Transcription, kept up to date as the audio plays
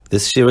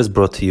This year is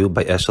brought to you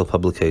by Eshel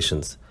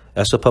Publications.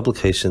 Eshel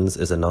Publications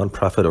is a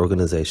non-profit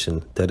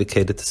organization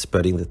dedicated to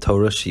spreading the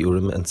Torah,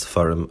 Shiurim, and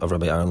Sefarim of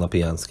Rabbi Aaron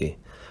Lopiansky.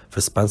 For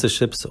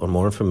sponsorships or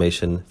more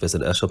information,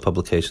 visit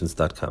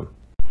eshelpublications.com.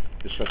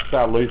 The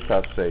Shasa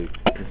Loisa say,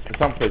 in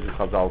some places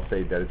Chazal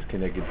say that it's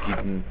Keneged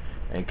Gidin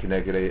and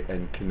Keneged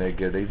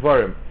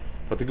Evarim,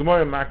 but the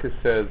Gemara Makkah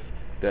says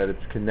that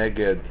it's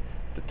Keneged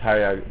the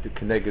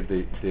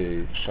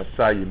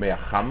Shasa Yimei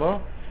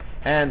Achama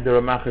and the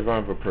Ramach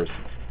Evarim of a person.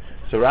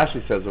 So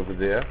Rashi says over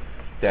there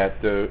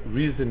that the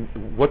reason,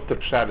 what the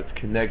pshat is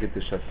Keneged the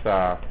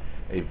Shasa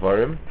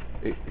Evarim,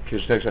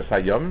 Keneged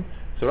Shasa Yomim.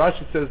 So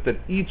Rashi says that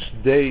each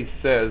day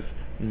says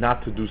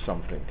not to do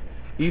something.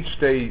 Each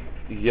day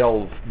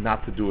yells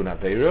not to do an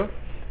Aveira,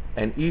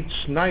 and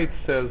each night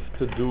says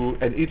to do,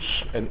 and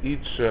each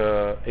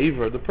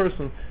Aver, the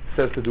person,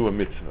 says to do a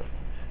mitzvah.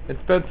 In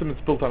Spencer,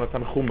 it's built on a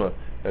Tanchuma,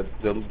 that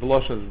the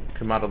Lashon is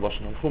Kamad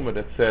Lashon Tanchuma,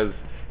 that says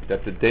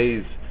that the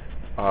days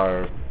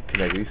are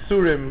Keneged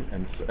Isurim,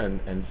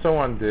 and so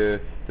on. The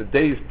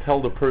days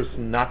tell the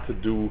person not to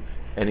do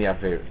any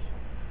Aveiras.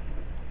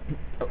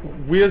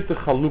 Where's the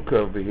chalukah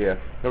over here?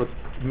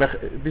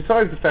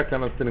 Besides the fact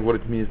of understanding what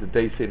it means that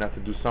they say not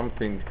to do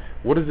something,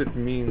 what does it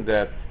mean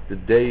that the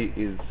day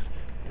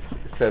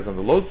says on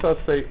the Losas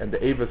say and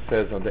the Eva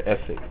says on the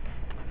essay?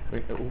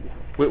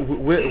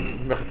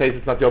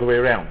 It's not the other way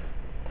around.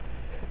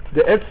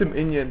 The etzim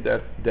inyan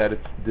that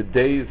it's, the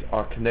days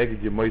are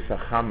Keneged Yemei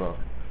Chama,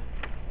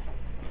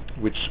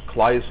 which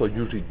Klai Yisrael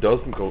usually does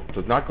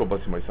not go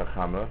Bas Yemei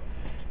Chama.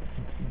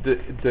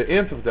 The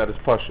answer to that is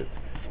pashut,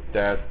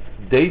 that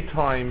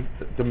daytime,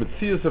 the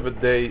metzias of a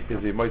day is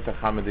a Yemei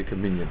Chama de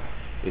Kaminyan.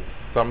 It's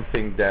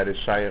something that is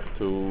shaykh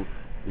to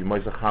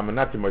Yemei Chama,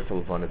 not Yemei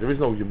Levana. There is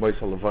no Yemei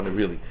Levana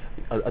really.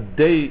 A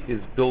day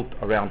is built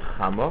around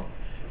Chama,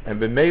 and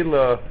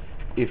b'meila,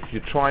 if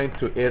you're trying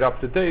to add up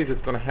the days,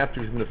 it's going to have to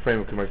be in the frame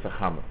of Yemei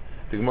Chama.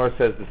 The Gemara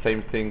says the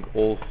same thing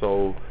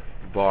also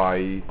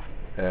by.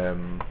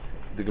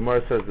 The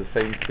Gemara says the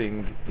same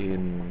thing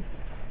in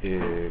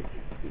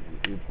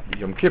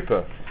Yom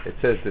Kippur. It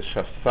says the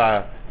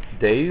Shasa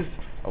days,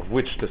 of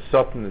which the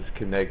Satan is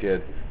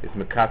Keneged, is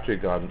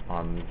Mekatrig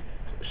on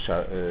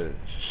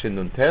Shin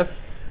Nun Tes,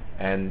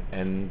 and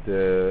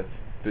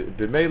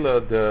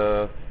B'meila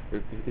the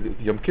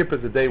Yom Kippur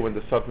is the day when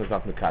the Satan is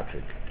not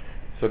Mekatrig.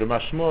 So the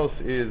Mashmos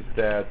is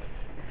that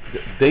the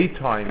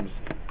daytimes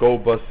go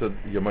Basad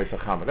Yomei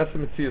Chama. That's the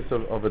Metzias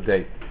of a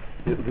day.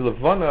 The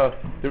Levana,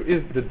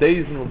 the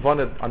days in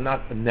Levana are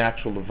not a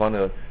natural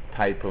Levana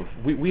type of.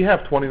 We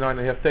have 29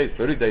 and a half days,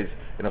 30 days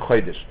in a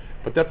Chodesh,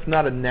 but that's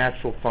not a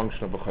natural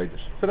function of a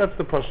Chodesh. So that's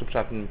the Pashup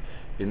Pshat in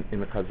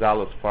the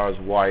Chazal as far as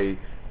why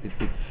it's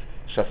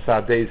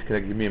Shasa days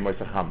Keneged Yemei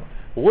Chama.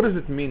 But what does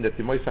it mean that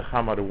the Yemei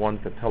Chama are the ones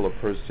that tell a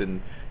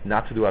person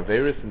not to do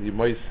Averis, and the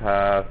Yemei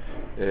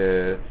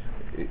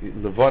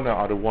Levana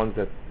are the ones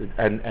that,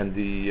 and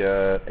the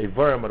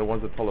Evarim are the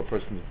ones that tell a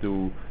person to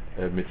do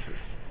mitzvahs?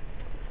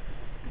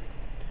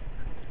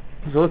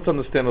 So let's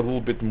understand a little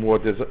bit more.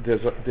 There's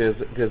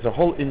a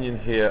whole inyan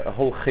here, a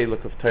whole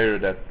chelik of Torah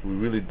that we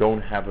really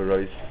don't have a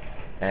race,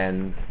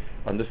 and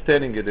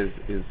understanding it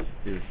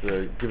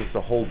gives us a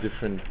whole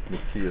different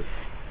mitzvahs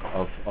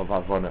of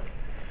Havana.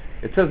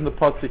 It says in the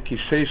pasuk, "Ki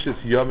sheishes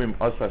Yomim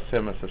asa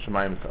Hashem es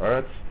hashamayim es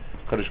haaretz."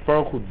 Kadosh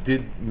Baruch Hu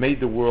made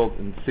the world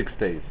in 6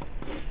 days.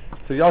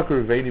 So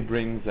Yaakov Riveni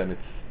brings, and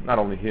it's not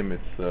only him,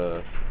 it's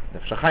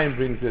Nefesh HaChaim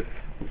brings it.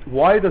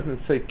 Why doesn't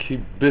it say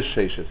Ki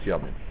b'sheishes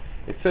Yomim?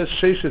 It says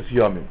Sheishes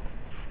Yomim.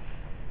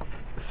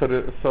 So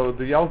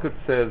the Yalkut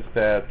says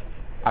that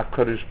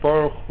HaKadosh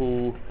Baruch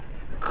Hu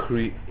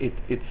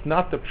it's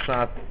not the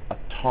pshat a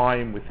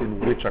time within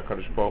which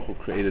HaKadosh Baruch Hu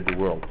created the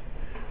world.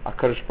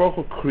 HaKadosh Baruch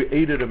Hu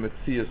created a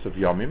Metzias of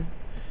Yomim,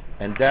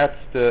 and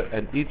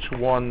and each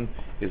one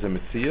is a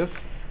Metzias,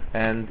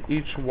 and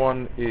each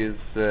one is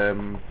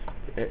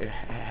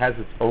has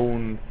its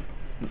own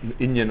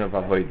inyan of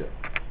Avodah.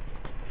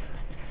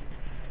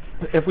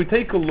 If we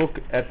take a look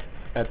at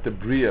the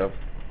Bria,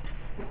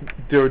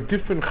 there are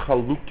different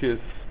chalukis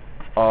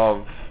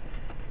of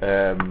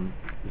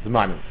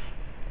Zmanim.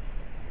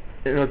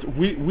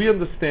 We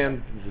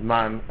understand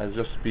Zman as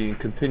just being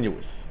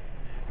continuous,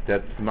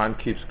 that Zman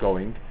keeps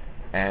going,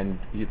 and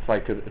it's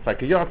like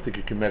a yardstick.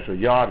 You can measure a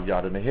yard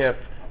and a half,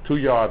 2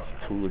 yards,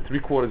 2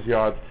 3/4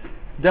 yards.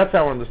 That's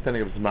our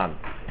understanding of Zman,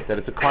 that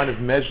it's a kind of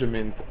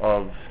measurement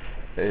of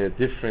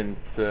different,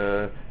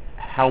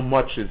 how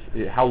long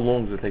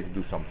does it take to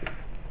do something.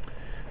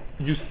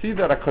 You see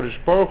that HaKadosh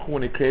Baruch Hu,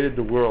 when He created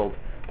the world,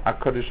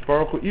 HaKadosh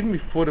Baruch Hu, even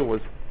before there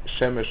was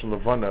Shemesh and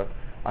Levana,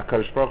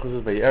 HaKadosh Baruch Hu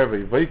says, V'yer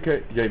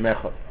v'yvoike yom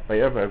echad,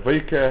 V'yer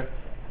v'yvoike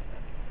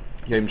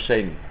yom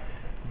sheni,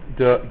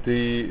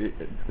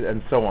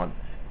 and so on.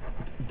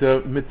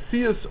 The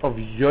Metzias of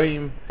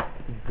Yom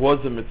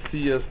was a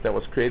Metzias that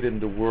was created in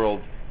the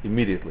world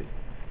immediately.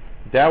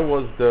 That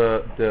was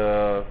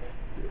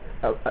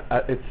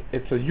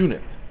it's a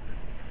unit.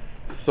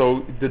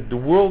 So the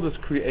world is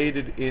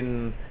created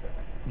in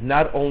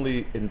not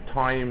only in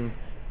time,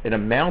 in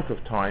amount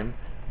of time,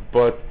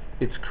 but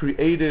it's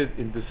created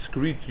in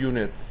discrete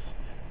units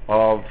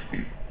of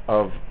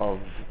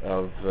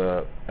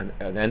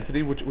an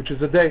entity, which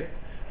is a day.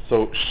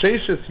 So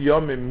Sheishes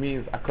Yomim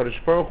means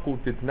HaKadosh Baruch Hu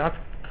did not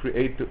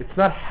create. It's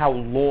not how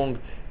long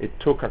it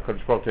took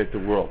HaKadosh Baruch Hu to create the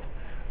world.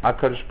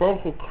 HaKadosh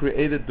Baruch Hu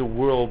created the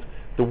world.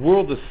 The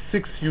world is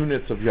 6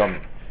 units of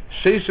Yomim.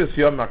 Sheishes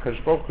Yomim,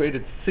 HaKadosh Baruch Hu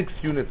created 6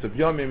 units of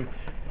Yomim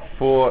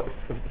for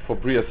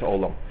Brias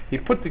Olam. He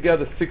put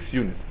together 6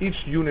 units. Each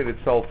unit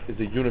itself is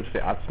a unit for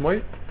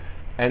Atzmoi,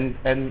 and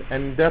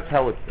that's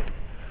how it's done.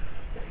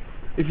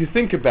 If you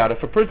think about it,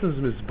 if a person is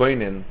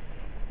Mizbainin,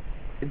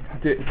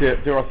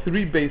 there are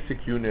 3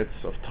 basic units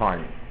of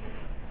time.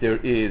 There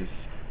is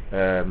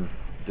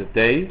the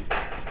day,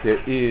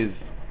 there is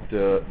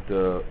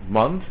the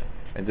month,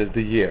 and there's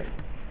the year.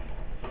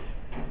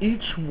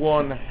 Each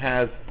one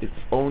has its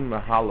own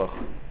mahalach,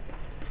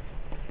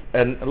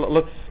 and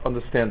let's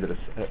understand this.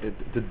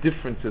 The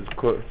differences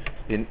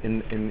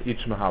in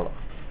each mahalach.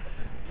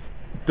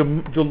 The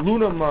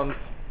lunar month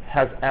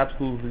has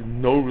absolutely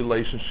no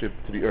relationship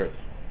to the earth.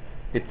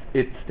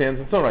 It stands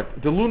on its own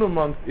right. The lunar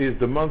month is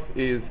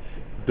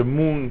the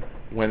moon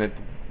when it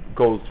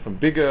goes from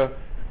bigger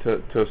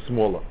to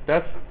smaller.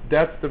 That's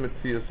the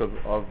metzias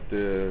of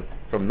the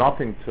from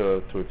nothing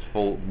to its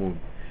full moon.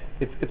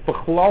 It's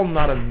b'chlal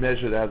not a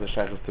measure that has a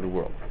shaykhus to the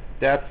world.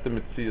 That's the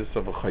metzias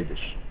of a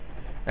chodesh.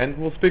 And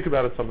we'll speak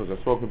about it sometimes. I've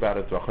spoken about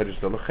it to a chodesh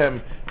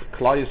Lechem,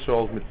 Klal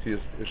Yisrael's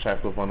metzias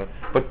shaykh levana.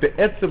 But the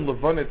etzem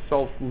levana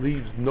itself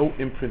leaves no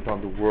imprint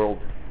on the world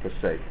per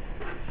se.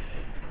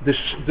 The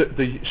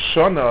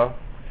Shana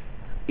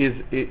is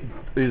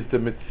the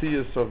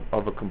metzias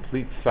of a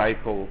complete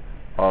cycle,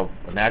 of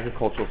an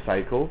agricultural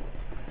cycle,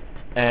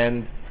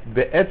 and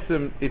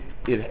be'etzem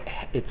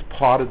it's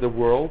part of the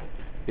world.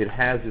 It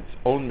has its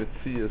own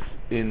metzias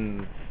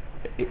in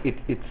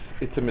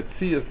it's a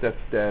metzias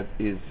that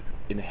is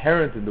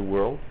inherent in the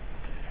world,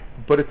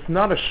 but it's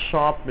not a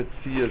sharp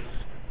metzias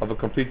of a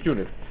complete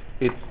unit.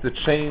 It's the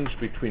change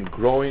between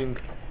growing,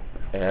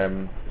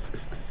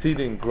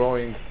 seeding,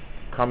 growing,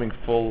 coming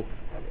full,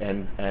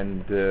 and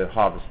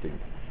harvesting.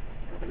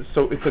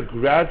 So it's a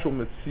gradual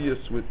metzias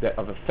that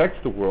affects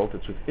the world.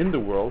 It's within the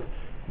world,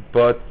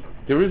 but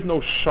there is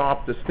no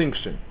sharp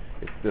distinction.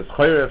 There's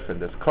chayref and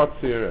there's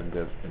kotzir and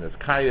there's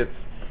kayetz.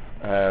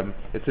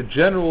 It's a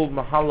general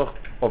mahalach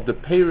of the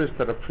peiros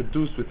that are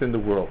produced within the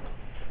world,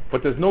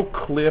 but there's no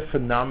clear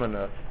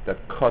phenomena that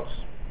cuts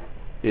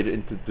it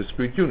into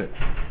discrete units.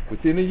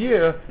 Within a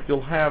year,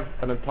 you'll have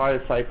an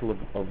entire cycle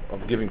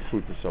of giving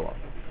fruit and so on.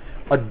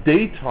 A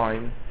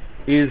daytime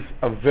is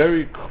a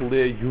very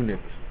clear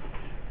unit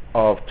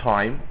of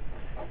time.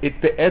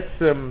 It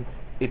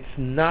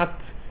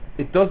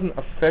doesn't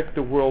affect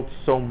the world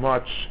so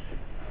much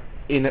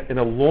in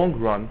a long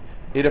run.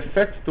 It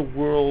affects the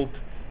world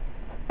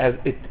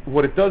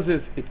what it does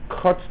is it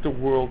cuts the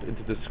world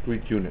into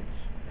discrete units.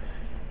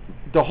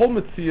 The whole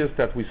metzias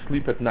that we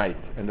sleep at night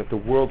and that the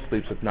world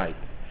sleeps at night,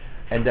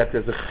 and that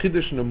there's a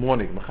chiddush in the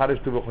morning,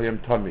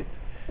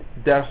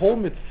 that whole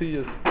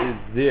metzias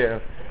is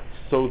there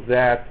so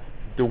that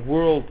the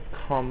world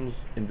comes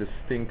in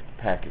distinct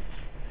packets.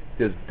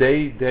 There's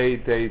day.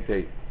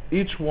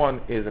 Each one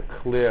is a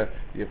clear,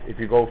 if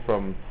you go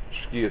from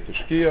shkia to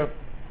shkia,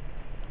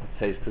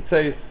 tzeis to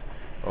tzeis,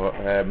 or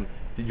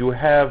you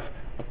have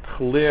a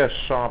clear,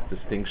 sharp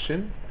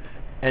distinction,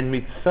 and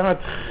mitzad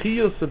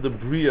chiyos of the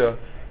bria,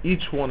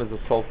 each one is a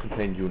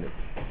self-contained unit.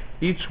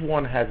 Each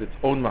one has its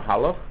own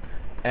mahalach,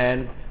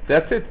 and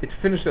that's it. It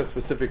finishes at a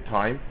specific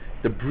time.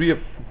 The bria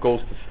goes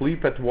to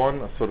sleep at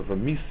one, a sort of a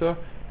misa,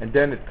 and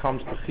then it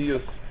comes to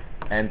chiyos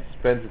and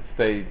spends its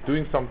day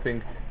doing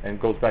something and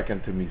goes back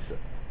into misa.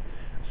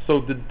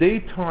 So the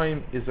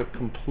daytime is a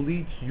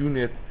complete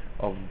unit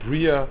of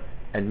bria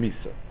and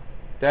misa.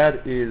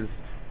 That is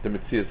the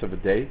metzias of a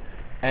day,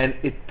 and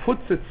it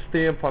puts its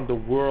stamp on the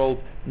world,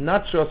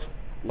 not just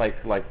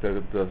like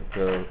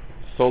the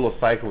solar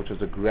cycle, which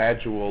is a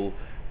gradual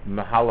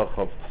mahalach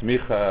of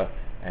tzmicha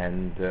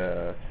and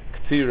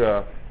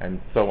ktsira and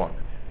so on,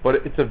 but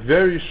it's a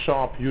very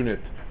sharp unit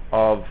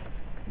of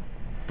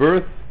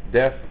birth,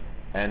 death,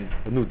 and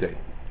a new day.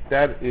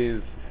 That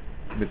is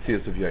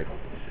metzias of Yom.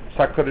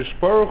 So HaKadosh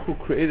Baruch Hu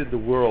created the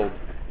world.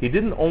 He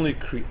didn't only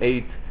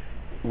create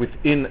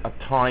within a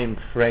time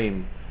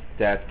frame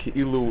that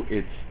ki'ilu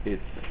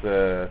it's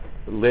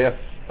lasts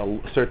a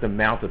certain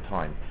amount of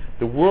time.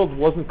 The world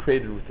wasn't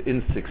created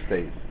within 6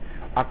 days.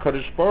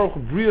 HaKadosh Baruch Hu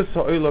Brias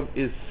HaOlam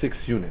is 6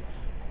 units.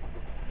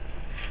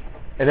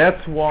 And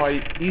that's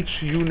why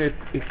each unit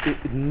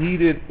it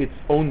needed its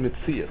own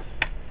metzias.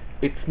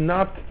 It's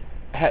not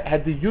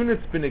had the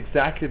units been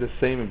exactly the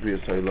same in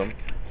Brias HaOlam,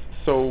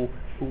 so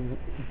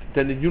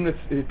then the units,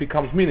 it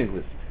becomes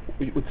meaningless.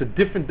 It's a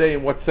different day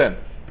in what sense?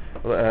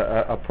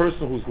 A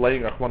person who's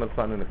laying Rahman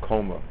Hassan in a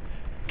coma.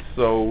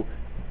 So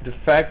the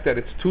fact that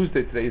it's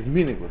Tuesday today is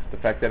meaningless. The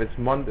fact that it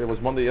was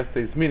Monday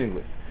yesterday is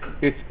meaningless.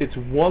 It's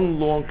one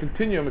long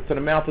continuum. It's an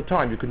amount of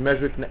time. You could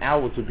measure it in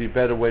hours. Would be a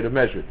better way to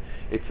measure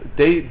it.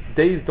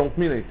 Days don't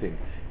mean anything.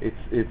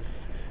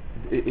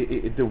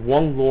 It's the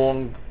one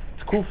long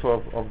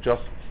tkufa of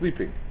just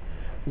sleeping.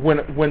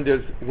 when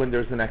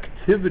there's an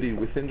activity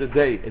within the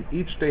day, and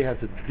each day has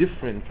a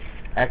different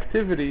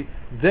activity,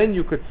 then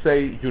you could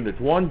say Unit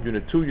 1,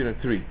 Unit 2, Unit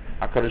 3.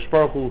 HaKadosh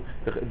Baruch Hu,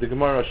 the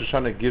Gemara Rosh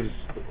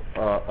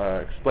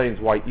Hashanah explains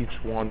why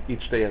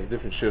each day has a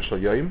different Shir Shal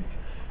Yomim.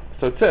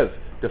 So it says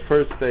the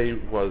first day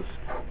was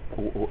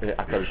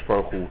HaKadosh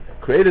Baruch Hu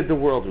created the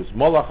world, it was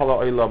Molach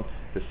Ala Olam.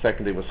 The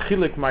second day was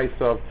Chilik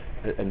Maisav,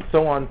 and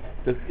so on.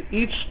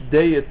 Each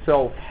day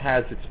itself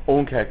has its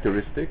own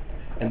characteristic,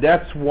 and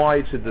that's why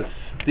it's a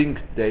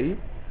distinct day.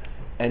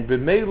 And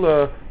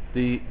b'meila,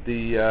 the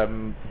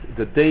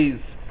days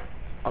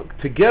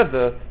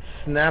together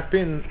snap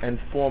in and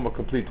form a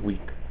complete week.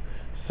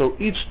 So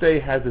each day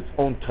has its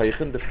own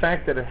teichen. The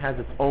fact that it has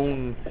its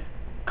own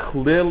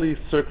clearly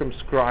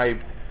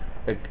circumscribed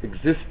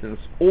existence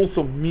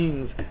also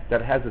means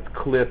that it has its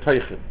clear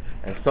teichen.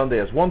 And Sunday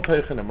has one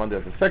teichen, and Monday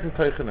has a second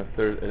teichen, and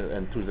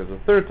Tuesday has a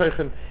third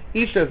teichen.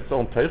 Each has its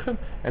own teichen,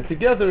 and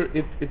together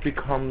it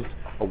becomes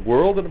a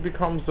world, and it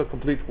becomes a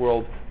complete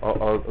world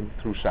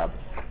through Shabbos.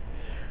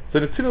 So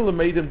the Tzina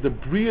L'Meidim, the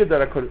Bria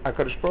that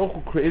HaKadosh Baruch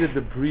Hu created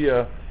the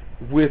Bria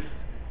with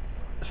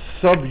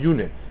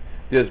sub-units.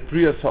 There's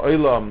Bria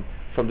Sa'olam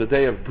from the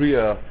day of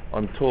Bria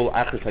until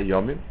Achis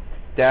HaYomim.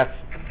 That's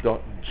the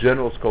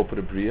general scope of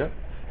the Bria.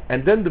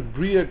 And then the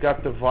Bria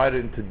got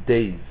divided into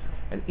days.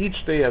 And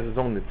each day has its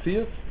own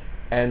Netzias,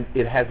 and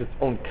it has its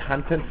own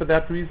content for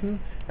that reason.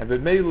 And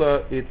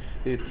B'meila, it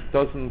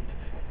starts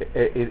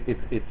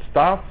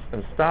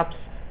and stops,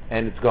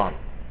 and it's gone.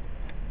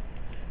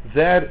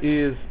 That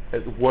is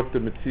what the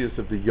Metzias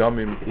of the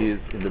Yomim is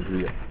in the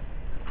Bria.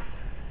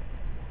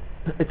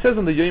 It says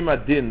in the Yom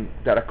Adin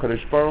that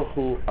HaKadosh Baruch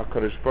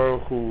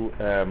Hu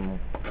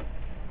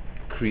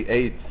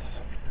creates.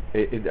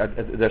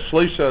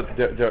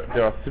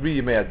 There are three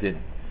Yom Adin.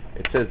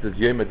 It says there's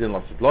Yom Adin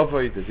Lasid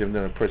Lavoi, there's Yom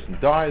Adin a person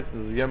dies,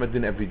 there's Yom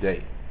Adin every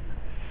day.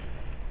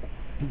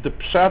 The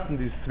pshat in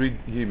these three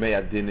Yom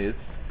Adin is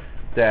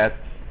that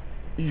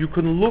you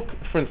can look,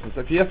 for instance,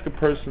 if you ask a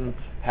person,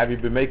 have you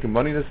been making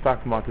money in the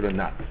stock market or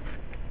not?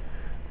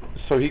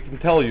 So he can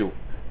tell you,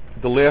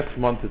 the last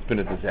month has been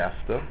a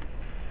disaster.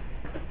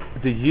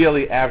 The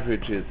yearly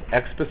average is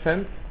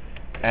X%,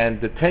 and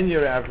the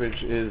 10-year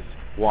average is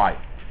Y.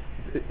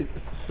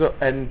 So,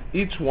 and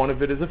each one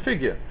of it is a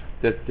figure.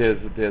 There's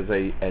a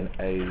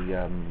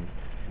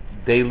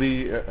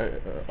daily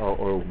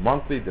or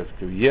monthly. There's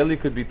yearly.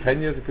 Could be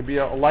 10 years. It could be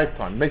a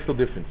lifetime. It makes no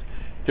difference.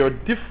 There are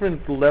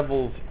different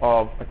levels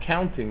of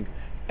accounting,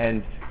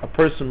 and a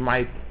person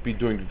might be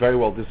doing very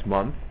well this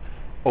month.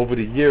 Over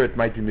the year, it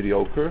might be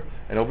mediocre,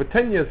 and over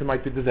 10 years, it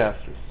might be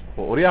disastrous,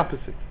 or the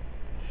opposite.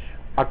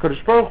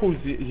 HaKadosh Baruch Hu's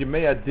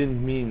Yemei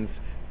Adin means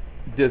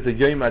there's a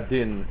Yom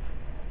Adin.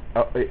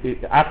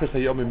 Achas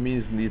HaYomim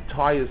means in the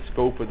entire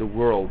scope of the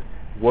world,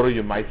 what do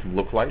your maisim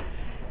look like?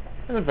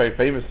 And a very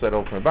famous said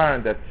over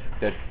Baron that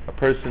a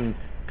person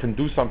can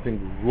do something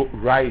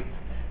right,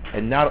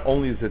 and not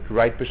only is it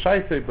right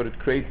b'shaitei, but it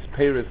creates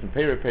peiros and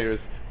peiros,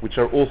 which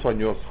are also on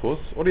your schus,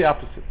 or the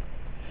opposite.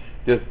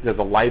 There's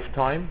a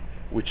lifetime,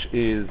 which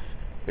is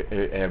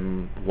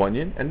 1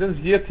 year, and there's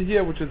year to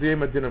year, which is the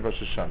Yom Adin of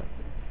Rosh Hashanah.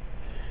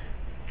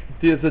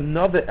 There's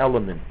another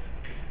element,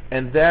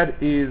 and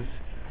that is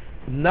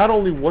not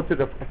only what did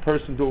a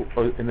person do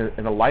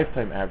in a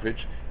lifetime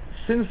average,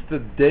 since the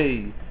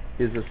day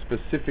is a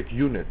specific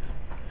unit.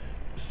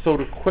 So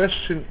the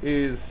question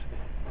is,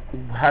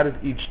 how did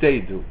each day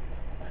do?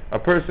 A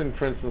person,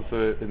 for instance,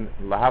 in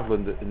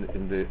Lahavla,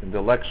 in the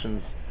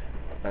elections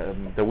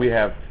that we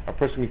have, a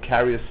person can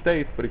carry a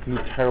state, but it can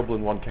do terrible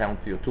in one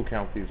county or two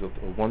counties or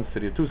one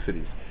city or two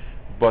cities.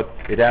 But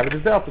it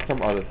averages out to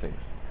some other things.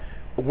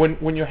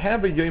 When you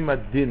have a Yom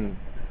Adin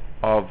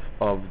of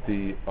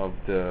the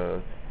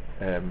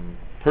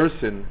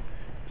person,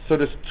 so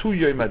there's two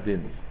Yom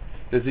Adins.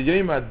 There's a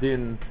Yom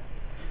Adin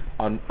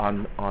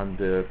on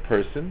the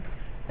person,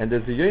 and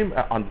there's a Yom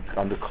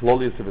on the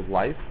klolius of his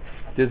life.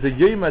 There's a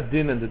Yom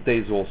Adin in the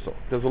days also.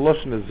 There's a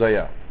Lashon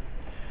Zayah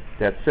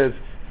that says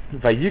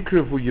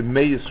Vayikrevu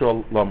Yemei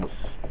Yisrael Lamus,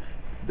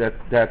 that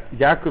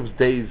Yaakov's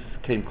days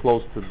came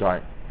close to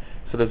dying.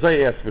 So the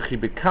Zayah asks, V'chi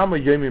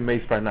bekama Yomim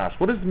meis barnash.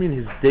 What does it mean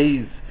his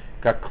days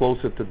got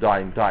closer to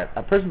dying?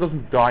 A person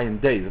doesn't die in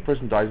days. A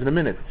person dies in a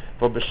minute.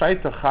 But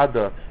b'shaita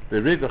chada,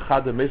 b'riga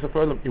chada meis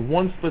ha'olam, in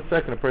one split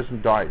second a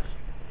person dies.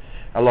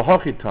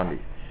 Alahochi tani,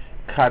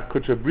 kad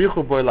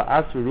kuchabrichu boi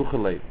la'as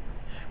v'ruchalei.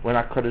 When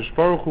HaKadosh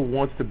Baruch Hu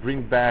wants to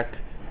take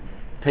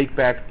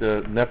back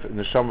the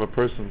neshama of a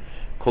person,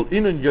 kol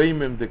inun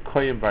yoyimim de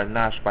koyim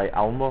barnash by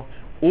alma,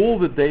 all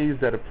the days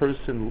that a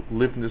person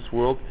lived in this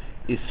world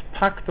is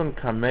pakton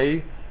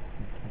kamei,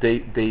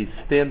 they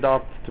stand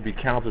up to be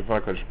counted for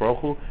HaKadosh Baruch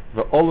Hu,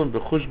 ve'olim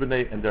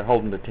b'chushbnei, and they're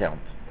holding the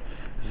count.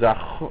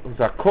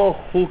 Zakor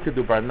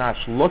chulkedu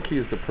barnash, lucky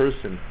is the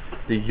person,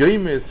 the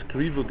yoyim is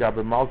krivu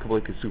gabe malkav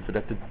le'kesufa,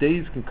 that the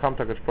days can come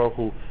to HaKadosh Baruch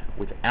Hu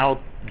without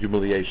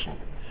humiliation.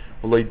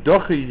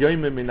 V'loidochi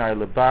yoyim minay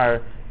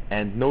lebar,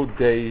 and no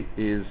day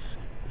is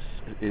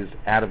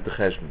out of the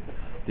cheshbon.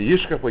 The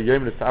yishkach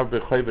v'yoyim nesav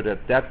b'chayver,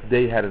 that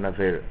day had an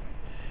avera.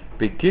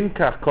 Begin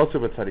kach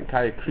kosev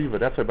tzadikai kriva.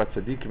 That's why about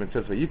tzadikim it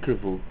says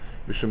vayikrivu.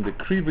 Mishum the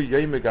kriva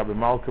yoyme gabe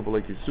malka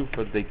b'lek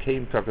yisufa. They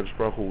came to HaKadosh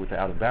Baruch Hu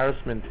without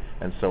embarrassment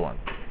and so on.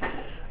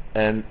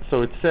 And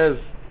so it says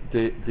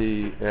it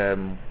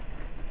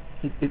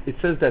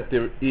says that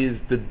there is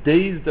the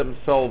days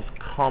themselves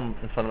come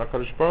in front of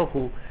HaKadosh Baruch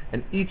Hu,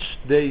 and each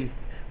day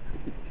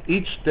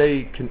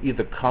can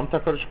either come to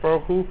HaKadosh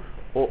Baruch Hu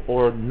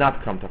or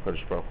not come to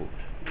HaKadosh Baruch Hu.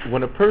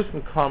 When a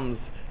person comes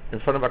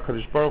in front of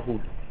HaKadosh Baruch Hu,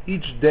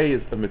 each day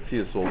is a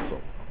Metzias also.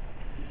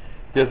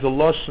 There's a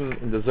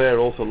Lashon in the Zohar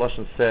also.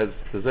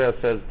 The Zohar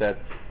says that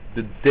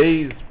the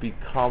days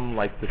become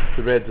like the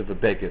threads of a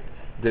beged.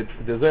 The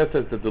Zohar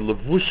says that the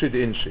levushid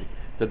inshi,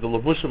 that the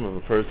levushim of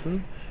a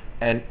person,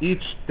 and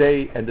each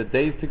day and the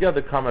days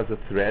together come as a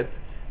thread,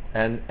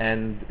 and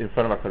in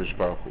front of HaKadosh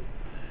Baruch Hu.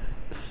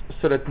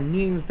 So that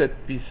means that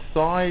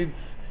besides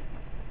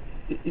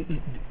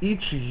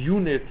each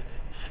unit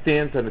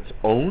stands on its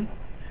own,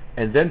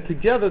 and then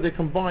together they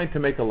combine to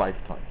make a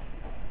lifetime.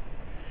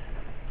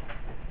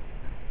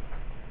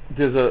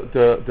 There's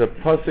the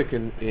pasuk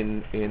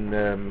in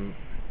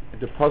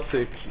the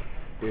pasuk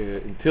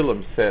in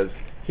Tillim says,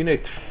 "Hine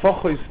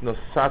tfachos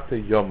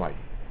nosate yomai."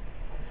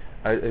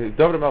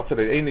 David Melch said,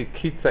 "Eini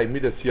kitzai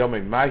midas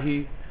yomai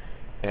mahi."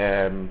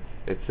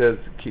 It says,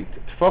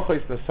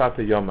 "Tfachos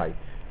nosate yomai."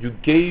 You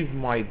gave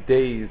my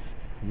days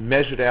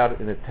measured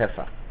out in a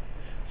tefach.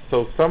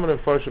 So some of the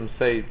Farshim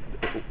say,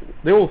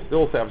 they all say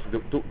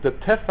the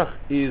tefach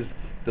is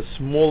the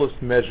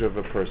smallest measure of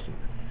a person.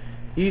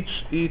 We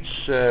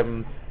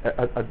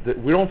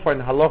don't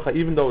find halacha,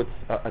 even though it's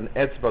an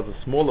etzbah is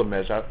a smaller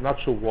measure. I'm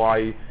not sure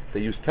why they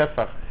use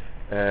tefach,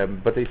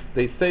 but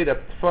they say that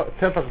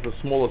tefach is the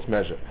smallest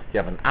measure. You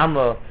have an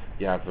amma,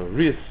 you have a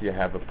ris, you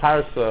have a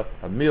parsa,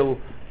 a mil.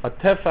 A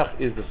tefach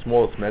is the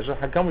smallest measure.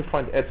 How come we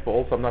find etzbah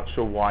also? I'm not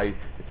sure why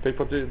it's big,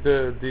 but the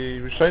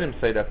Rishonim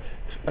say that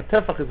a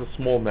tefach is a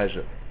small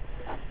measure.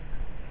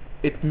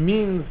 It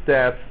means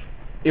that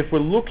if we're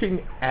looking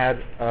at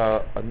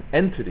an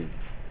entity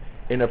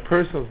in a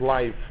person's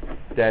life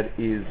that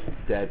is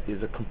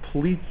a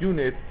complete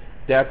unit,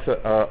 that's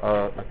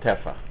a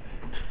tefach.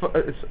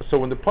 So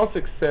when the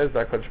pasuk says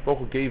that HaKadosh Baruch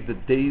Hu gave the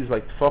days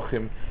like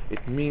tefachim,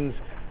 it means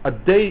a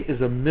day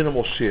is a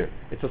minimal shir.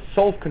 It's a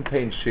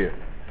self-contained shir.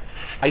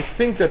 I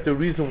think that the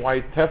reason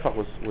why tefach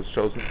was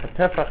chosen, a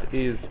tefach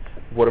is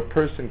what a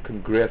person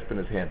can grasp in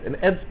his hand. An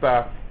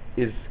etzbah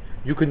is,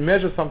 you can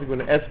measure something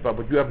with an etzbah,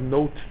 but you have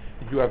no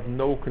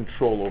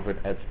control over an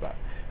etzbah.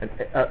 And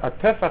a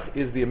tefach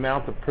is the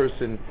amount a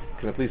person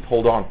can at least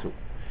hold on to.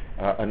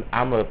 An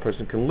amma a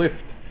person can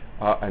lift,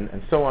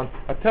 and so on.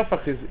 A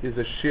tefach is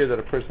a shear that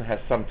a person has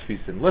some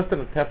tefis in. Less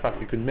than a tefach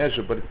you can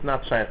measure, but it's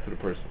not shaykh to the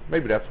person.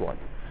 Maybe that's why.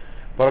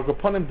 But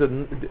upon him,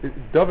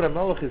 David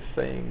HaMelech is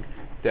saying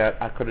that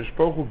HaKadosh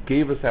Baruch Hu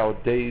gave us our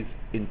days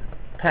in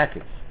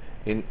packets,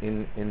 in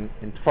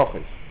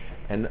tefachos,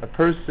 and a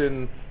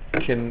person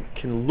can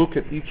look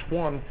at each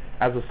one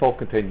as a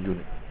self-contained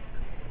unit.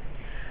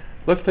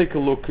 Let's take a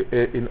look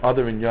in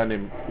other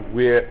inyanim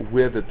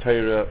where the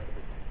Torah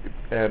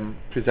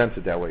presents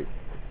it that way.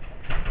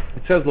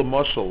 It says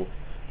l'mashal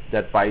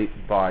that by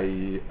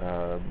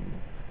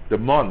the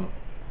mon,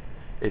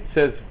 it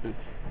says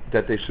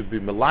that they should be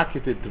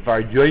melaketed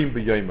dvar yoyim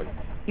b'yoyim,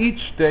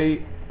 each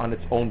day on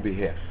its own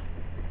behalf.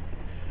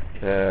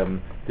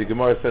 The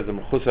Gemara says the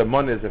mechusar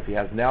mon is if he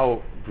has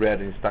now bread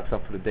and he stocks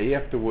up for the day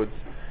afterwards.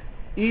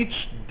 Each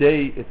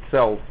day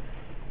itself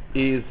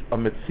is a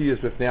metzias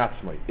b'fnei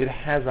atzmai. It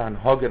has an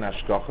hanhaga and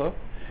hashgacha,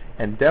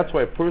 and that's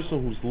why a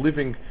person who's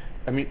living,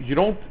 I mean, you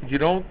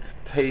don't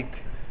take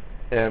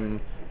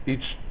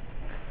each.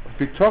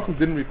 B'tachon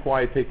didn't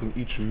require taking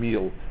each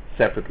meal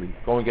separately,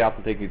 going out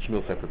and taking each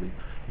meal separately.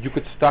 You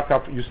could stocked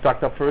up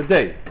for a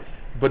day,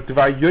 but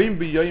dvar yoyim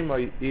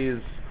b'yoyim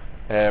is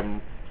a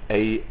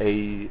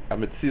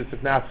metzias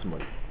b'fnei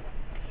atzmai.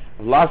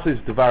 Last is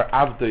dvar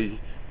avdei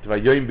dvar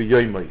yoyim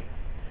b'yoyim.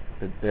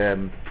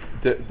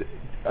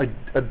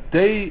 A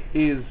day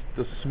is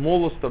the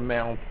smallest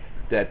amount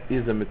that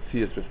is a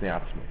metzias b'fnei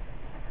atzmai.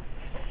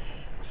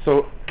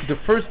 So the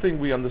first thing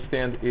we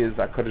understand is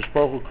that HaKadosh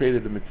Baruch Hu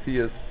created the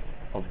metzias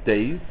of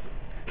days,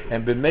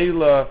 and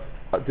b'meila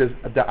the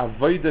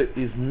avodah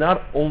is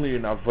not only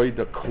an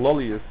avodah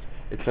klolius,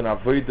 it's an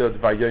avodah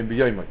d'vayim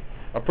b'yoyim.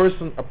 A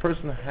person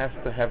has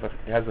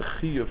a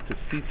chiyuv to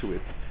see to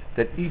it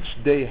that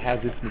each day has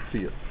its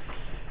metzias.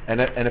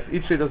 And if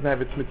each day doesn't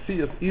have its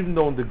metzias, even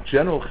though in the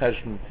general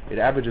cheshbon it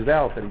averages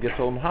out and it gets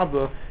olam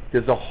haba,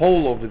 there's a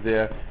hole over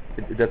there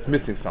that's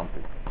missing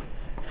something.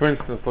 For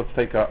instance, let's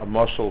take a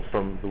mashal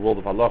from the world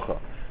of halacha.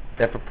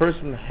 If a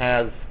person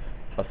has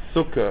a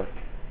sukkah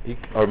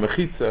or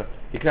mechitza,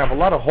 he can have a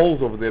lot of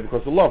holes over there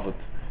because of love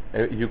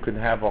it. You can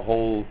have a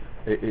hole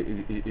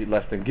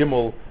less than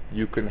gimel.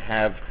 You can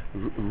have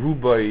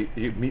rubai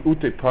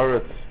mi'ute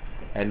paretz,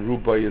 and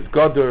rubai is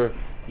gadar.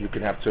 You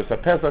can have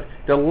Tzursa Pesach.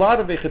 There are a lot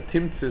of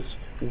echetimtzis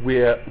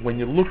where, when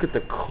you look at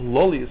the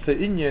kloli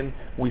inyan,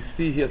 we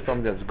see here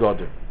something that's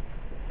gadar.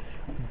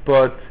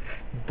 But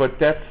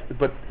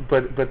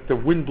the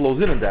wind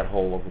blows in that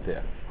hole over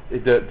there.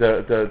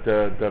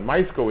 the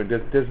mice go in.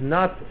 There's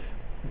not,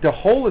 the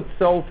whole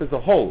itself is a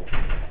whole.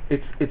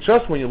 It's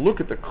just when you look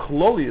at the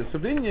klolius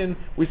of Inyan,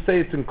 we say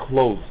it's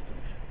enclosed.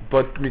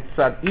 But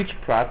mitzad each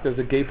prat, there's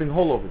a gaping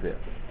hole over there.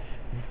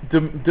 The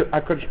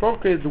HaKadosh Baruch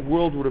Hu created the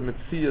world with a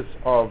mitzias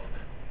of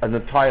an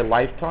entire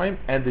lifetime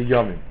and the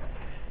Yomim.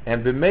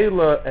 And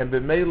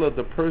b'meila,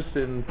 the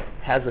person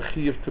has a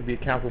chiyuv to be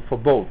accountable for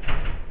both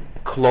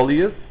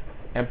klolius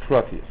and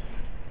pratius.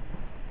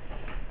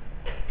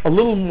 A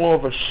little more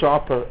of a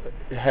sharper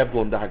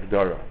hebel in the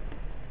Hagdara.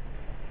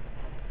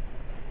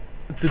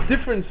 The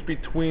difference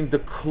between the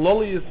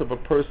klolius of a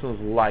person's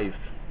life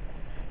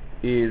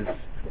is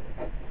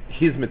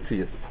his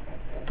mitzias.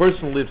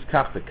 Person lives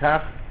kach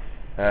v'kach,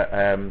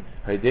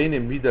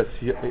 haydenim midas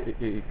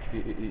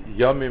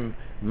yomim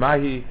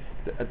mahi.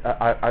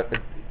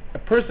 A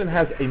person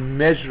has a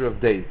measure of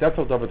days. That's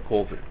how David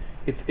calls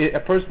it. A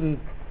person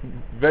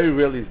very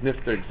rarely is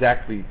nifter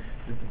exactly.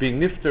 Being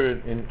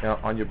nifter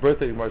on your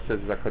birthday, the Gemara says,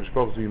 "HaKadosh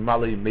Baruch Hu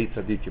malei mei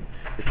tzadikim."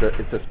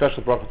 It's a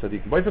special bracha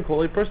tzadikim. But if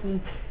a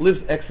person lives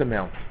X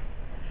amount,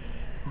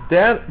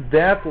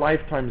 that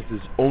lifetime is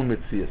his own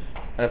mitzias.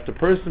 And if the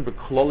person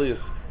b'klolius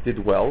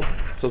did well,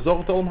 so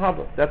Zohar Olam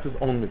Haba, that's his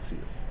own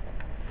mitzias.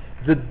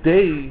 The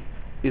day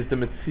is the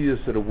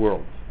mitzias of the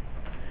world.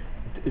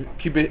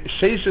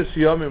 Sheishes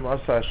Yomim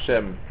Asa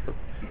Hashem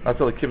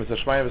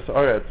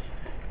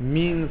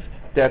means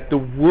that the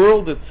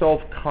world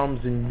itself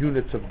comes in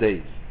units of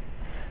days,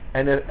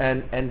 and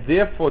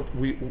therefore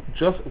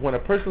when a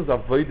person's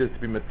avoided to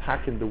be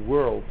metak in the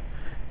world,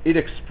 it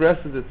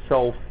expresses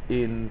itself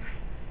in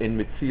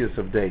mitzias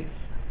of days.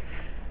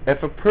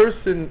 If a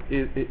person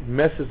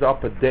messes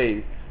up a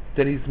day,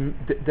 then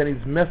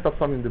he's messed up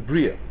something in the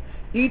bria.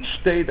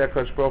 Each day that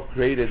Kadosh Baruch Hu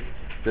created,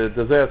 the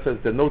Zohar says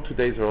that no 2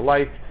 days are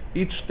alike.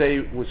 Each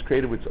day was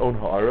created with its own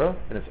ha'ara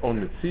and its own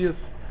mitzias,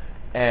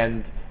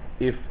 and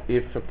if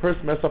a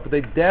person messes up a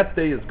day, that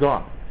day is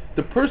gone.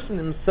 The person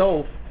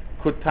himself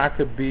could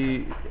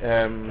be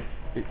a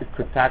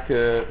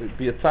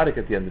tzaddik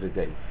at the end of the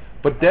day,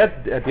 but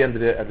that at the end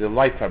of the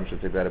lifetime, I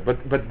should say better.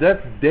 But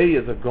that day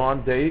is a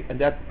gone day, and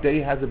that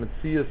day has a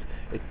mitzias.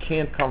 It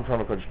can't come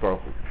from a Kadosh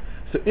Baruch Hu.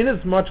 So, in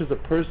as much as a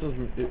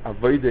person's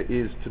avodah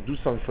is to do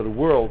something for the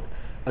world,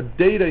 a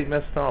day that he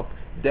messed up,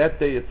 that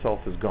day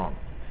itself is gone.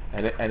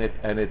 And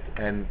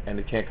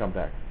it can't come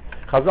back.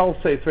 Chazal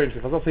say, it's very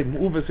interesting, Chazal say,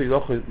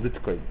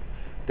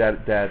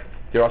 that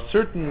there are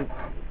certain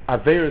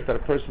averos that a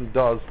person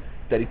does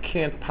that he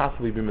can't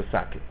possibly be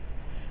mesakin.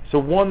 So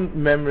one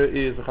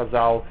memory is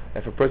Chazal,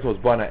 if a person was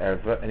born a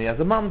erva and he has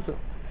a mamzer.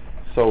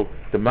 So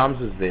the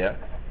mamzer is there,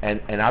 and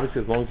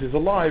obviously as long as he's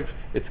alive,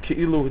 it's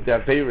keilu the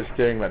averos is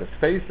staring at his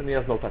face and he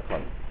has no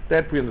taklan.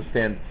 That we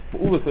understand.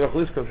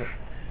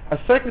 A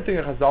second thing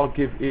that Chazal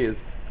give is,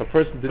 if a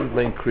person didn't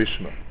blame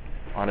Krishna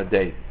on a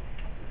day.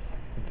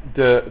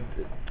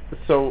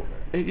 So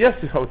yes,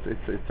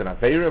 it's an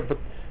aveira, but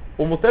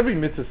almost every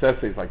mitzvah says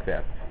things like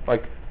that.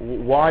 Like,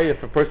 why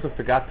if a person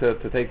forgot to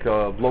take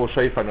a blow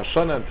shayfa on a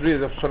shana, and 3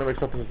 days after shana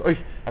wakes up and says, "Oh,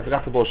 I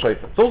forgot to blow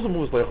shayfa." It's also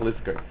moves like a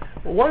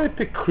Well, why did I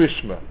pick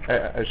Krishma,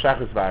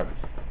 shachris v'arvis?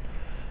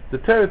 The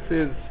teretz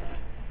is,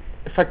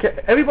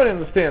 everybody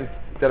understands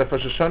that if a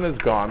Shoshana is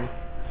gone,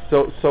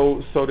 so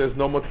there's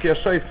no Motkia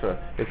Shaifa.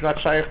 It's not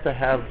shaykh to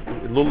have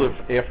lulav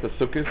after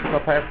Sukkot.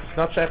 It's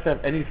not shaykh to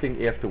have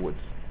anything afterwards.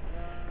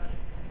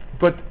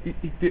 But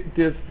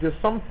there's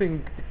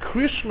something.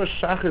 Krishma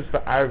Shachris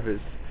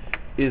v'Arvis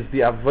is the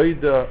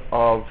avodah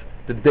of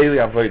the daily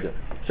avodah.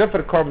 Except for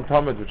the Korban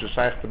Tamid, which is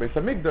shaykh to Beis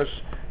Hamikdash,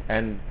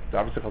 and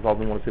obviously Chazal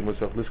don't want to say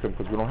Musaf Liskim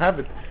because we don't have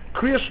it.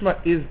 Krishma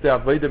is the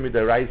avodah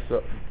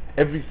midaraisa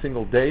every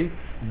single day,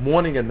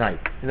 morning and night.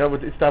 In other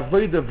words, it's the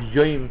avodah of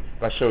Yom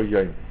Basho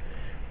Yom.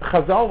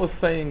 Chazal was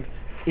saying,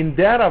 in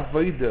that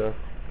avodah,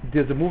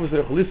 there's a move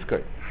of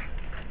Liskai.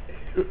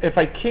 If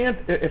I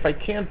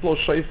can't blow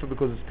shofar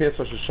because it's past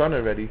Rosh Hashanah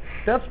already,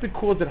 that's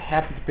because it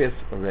happened to pass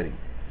already.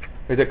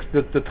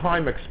 The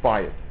time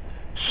expired.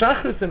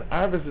 Shachris and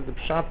Arvis is the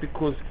pshat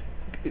because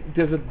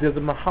there's a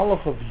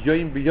mahalach of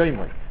Yom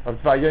b'Yomai, of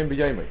Vayom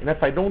b'Yomai. And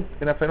if I don't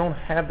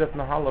have that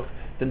mahalach,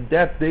 then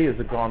that day is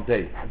a gone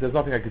day. There's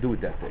nothing I can do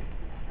with that day.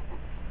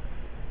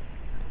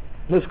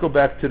 Let's go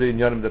back to the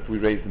inyanim that we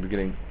raised in the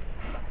beginning.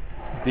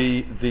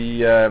 The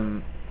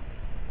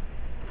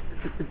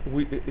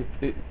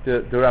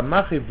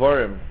Ramachi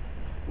Vorim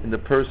in the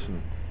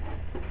person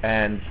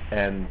and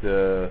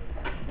the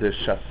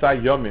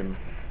Shasai Yomim,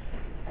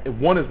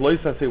 one is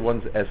Loisase,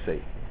 one's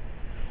essay.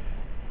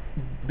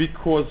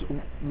 Because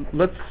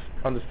let's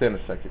understand a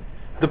second.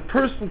 The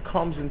person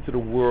comes into the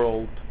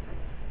world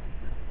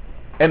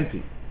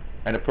empty,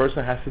 and a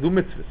person has to do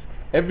mitzvahs.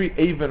 Every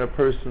even a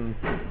person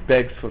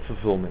begs for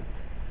fulfillment.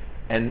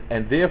 And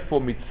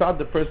therefore, mitzad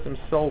the person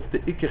himself, the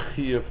ikech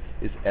chiyuv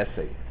is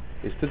essay,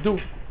 is to do.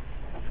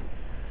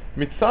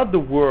 Mitzad the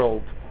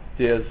world,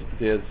 there's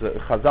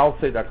Chazal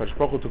say that HaKadosh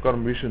Baruch Hu took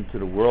on mission to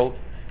the world,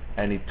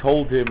 and he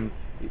told him,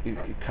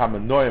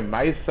 "Kamanoim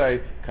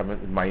ma'isai,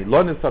 my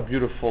lawns are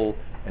beautiful,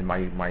 and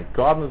my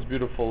garden is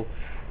beautiful,"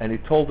 and he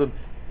told him,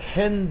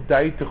 Ten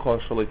daitecha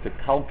shalei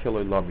tekalkel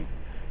olami.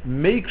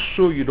 Make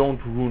sure you don't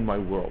ruin my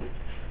world.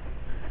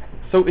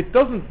 So it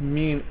doesn't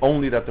mean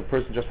only that the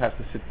person just has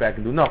to sit back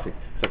and do nothing.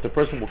 So if the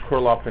person will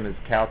curl up in his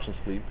couch and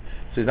sleep,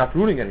 so he's not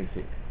ruining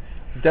anything.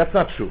 That's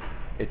not true.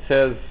 It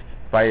says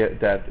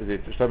that the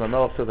Shlomo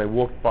Melech says, I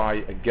walked by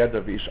a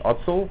geder v'ish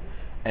atzel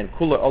and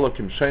kula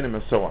olokim sheinim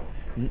and so on.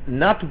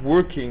 Not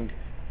working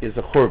is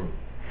a churban.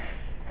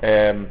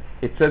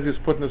 It says he's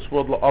put in this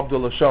world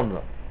la'abdul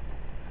l'shamra.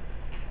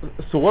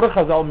 So what does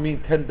Chazal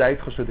mean? Ten dait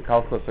chashed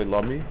dekalklas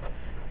elami.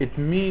 It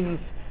means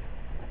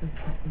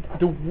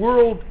the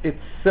world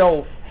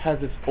itself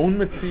has its own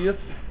metzias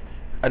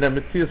and a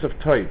metzias of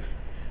toiv.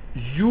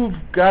 You've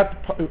got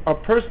a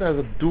person has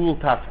a dual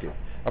tafkid.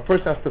 A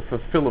person has to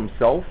fulfill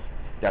himself.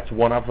 That's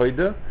one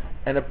avodah,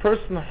 and a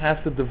person has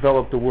to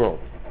develop the world.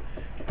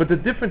 But the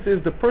difference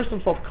is the person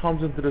himself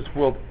comes into this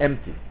world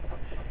empty,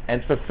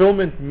 and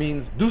fulfillment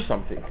means do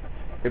something,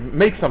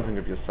 make something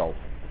of yourself.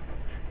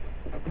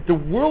 The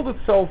world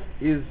itself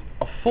is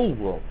a full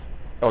world.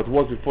 Oh, it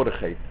was before the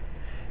Chayei.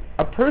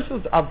 A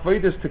person's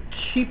avodah is to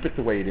keep it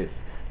the way it is.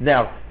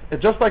 Now,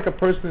 just like a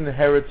person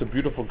inherits a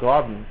beautiful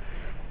garden,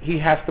 he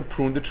has to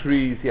prune the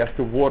trees, he has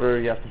to water,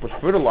 he has to put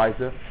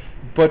fertilizer,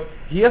 but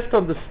he has to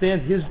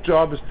understand his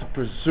job is to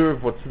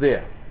preserve what's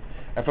there.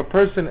 If a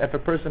person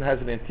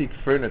has an antique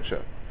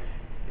furniture,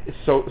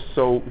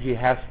 so he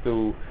has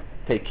to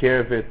take care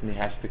of it, and he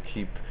has to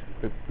keep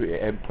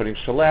putting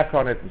shellac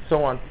on it and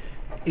so on.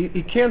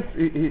 He can't.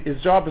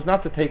 His job is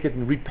not to take it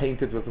and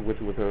repaint it with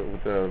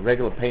a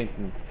regular paint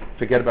and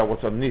forget about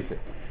what's underneath it.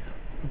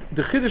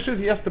 The chiddush is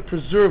he has to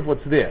preserve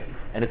what's there,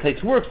 and it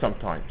takes work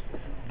sometimes.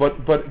 But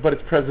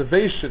it's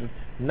preservation,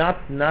 not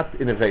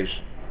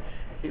innovation.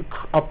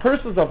 A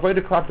person's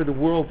avodah klap to the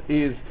world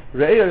is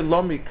re'ei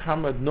lomi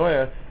kamad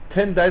noya.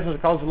 10 days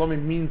of lomi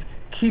means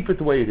keep it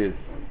the way it is.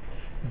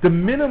 The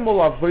minimal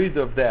avodah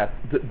of that,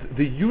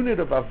 the unit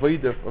of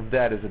avodah of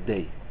that is a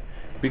day.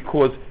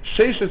 Because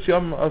Sheishes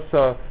Yom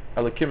Asa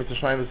Elakim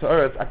Tzashayim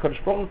V'Sa'aretz,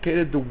 HaKadosh Baruch Hu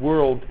created the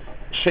world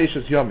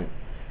Sheishes Yomim.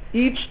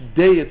 Each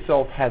day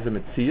itself has a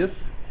metzias,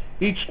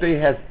 each day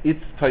has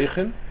its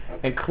teichen,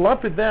 and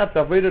klapid that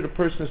the avodah of the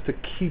person is to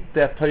keep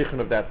that teichen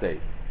of that day.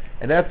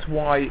 And that's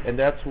why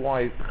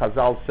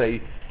Chazal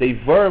say the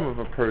verm of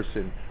a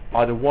person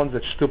are the ones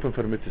that stupen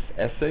for the mitzvah's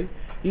essay.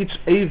 Each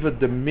eva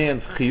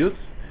demands chiyus,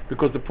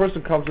 because the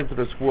person comes into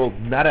this world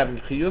not having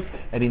chiyus,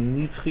 and he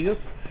needs chiyus.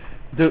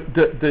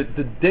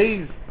 The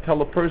days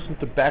tell a person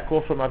to back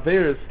off from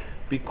Averis,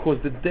 because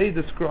the day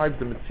describes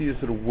the metzias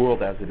of the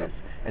world as it is,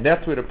 and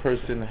that's where the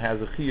person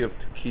has a chiyuv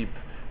to keep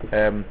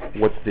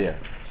what's there.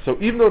 So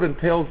even though it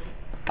entails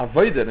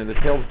avodah and it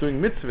entails doing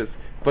mitzvahs,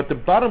 but the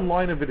bottom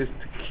line of it is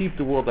to keep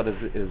the world as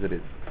it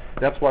is.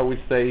 That's why we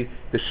say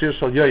the shir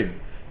shal Yomim.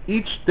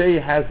 Each day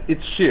has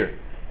its shir,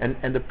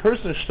 and the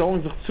person is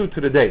showing zechzu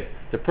to the day.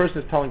 The person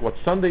is telling what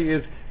Sunday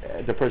is,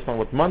 the person is telling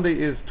what Monday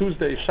is,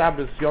 Tuesday,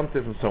 Shabbos, Yom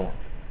Tov, and so on.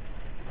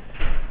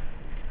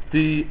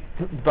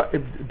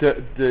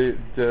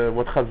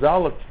 What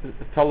Chazal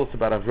tell us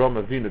about Avraham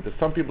Avinu, that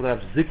some people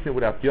have zikna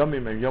without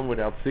Yomim and Yom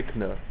without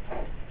zikna.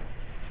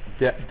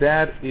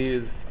 That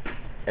is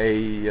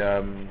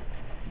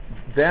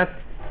that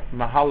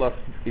mahalach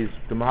is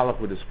the mahalach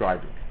we're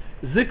describing.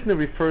 Zikna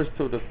refers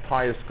to the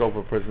entire scope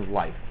of a person's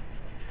life,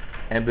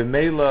 and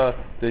b'meila,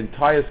 the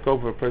entire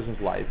scope of a person's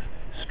life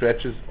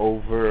stretches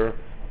over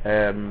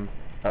a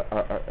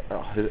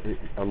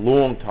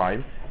long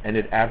time, and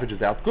it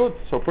averages out good.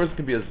 So a person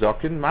can be a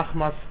zaken,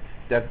 machmas,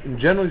 that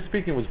generally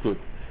speaking was good,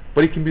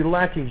 but he can be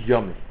lacking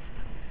yomim.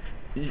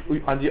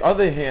 On the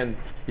other hand,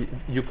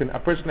 a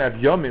person can have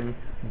yomim,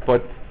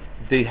 but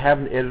they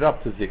haven't added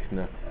up to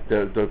zikna.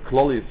 The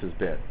klolius is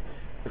bad.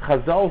 The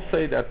Chazal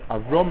say that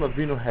Avraham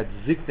Avinu had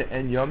zikna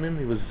and yomim.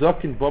 He was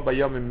zaken bo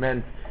yomim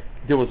meant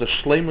there was a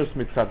shleimus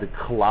mitzad the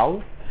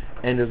klal,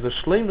 and there's a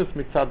shleimus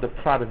mitzad the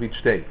prat of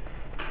each day.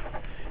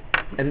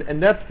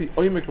 And that's the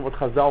oimik of what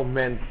Chazal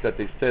meant, that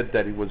they said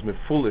that he was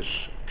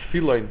mefulish.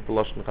 Tfiloin, the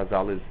Lashon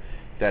Chazal is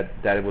that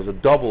it was a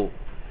double.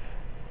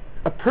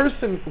 A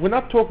person, we're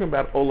not talking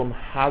about olam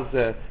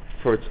hazeh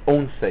for its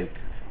own sake,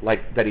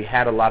 like that he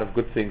had a lot of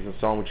good things and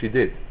so on, which he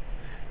did.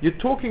 You're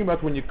talking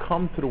about when you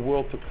come to the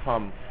world to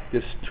come,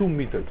 there's two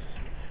methods.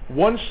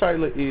 One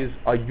shaila is,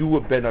 are you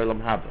a ben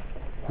olam haba?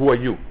 Who are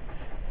you?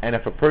 And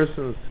if a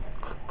person's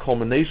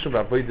culmination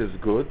of avodah is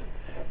good,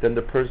 then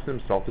the person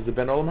himself is a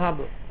ben olam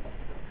haba.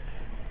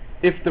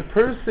 If the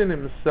person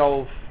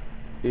himself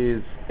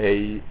is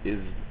a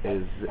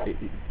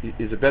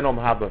ben olam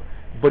haba,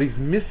 but he's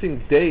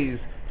missing days,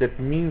 that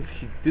means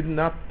he did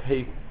not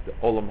take the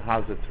olam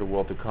hazeh to the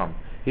world to come.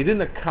 He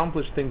didn't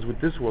accomplish things with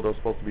this world that was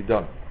supposed to be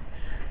done.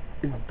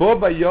 Bo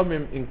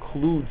Yomim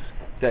includes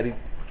that he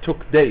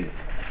took days.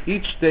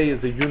 Each day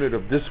is a unit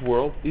of this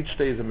world. Each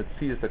day is a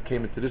metzias that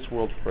came into this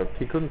world for a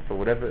tikkun, for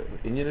whatever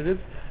inyan it is.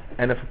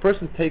 And if a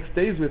person takes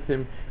days with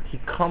him, he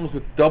comes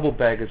with double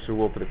baggage to the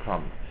world to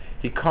come.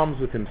 He comes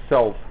with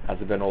himself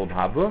as a ben olam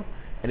haba,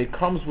 and he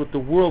comes with the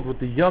world, with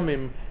the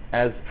yomim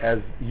as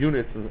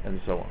units and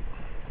so on.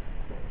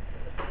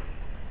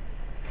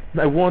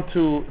 I want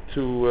to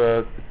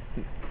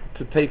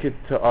take it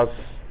to us.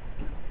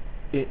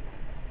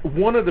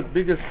 One of the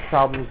biggest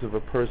problems of a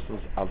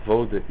person's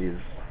avoda is,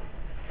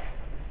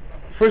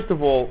 first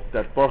of all,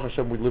 that Baruch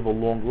Hashem we live a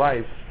long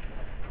life,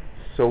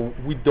 so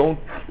we don't.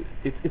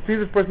 It's easy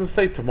for a person to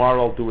say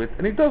tomorrow I'll do it,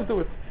 and he does do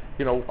it.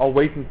 I'll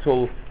wait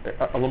until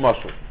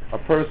a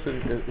person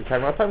is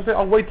having a time to say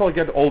I'll wait till I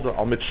get older,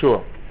 I'll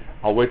mature,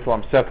 I'll wait till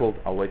I'm settled,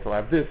 I'll wait till I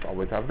have this, I'll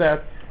wait till I have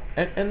that,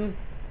 and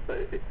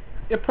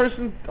a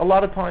person a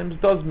lot of times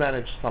does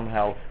manage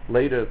somehow.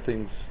 Later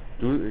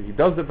he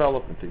does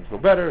develop and things go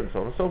better and so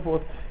on and so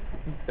forth,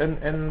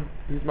 and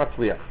he's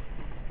matzliach.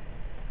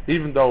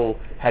 Even though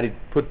had he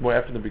put more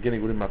effort in the beginning,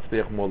 he would have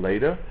matzliach more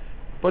later.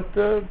 But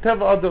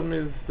Teva Adam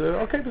is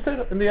okay to say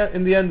that. In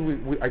the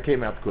end, I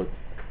came out good,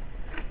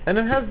 and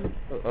it has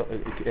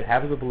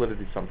a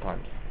validity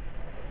sometimes.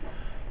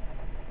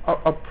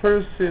 A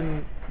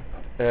person.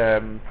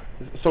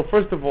 So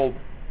first of all,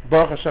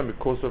 Baruch Hashem,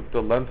 because of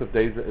the length of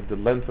days, the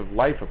length of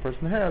life a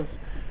person has,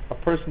 a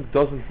person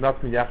doesn't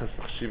not miyachas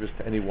chshivas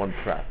to any one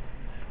prat,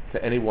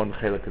 to any one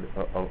chelik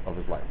of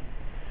his life.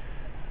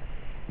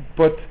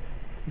 But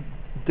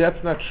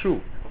that's not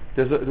true.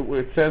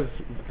 It says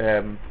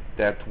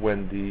that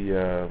when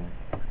the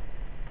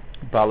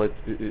ballot,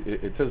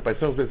 it says by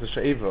some places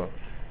Sha'eva,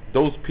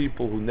 those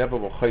people who never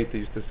were chayte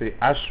used to say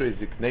Ashrei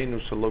zikneinu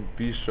shelo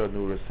bisha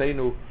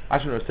nureseinu,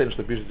 Ashrei nureseinu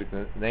shelo bisha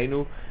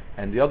zikneinu,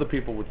 and the other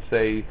people would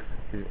say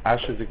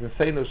Ashrei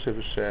zikneinu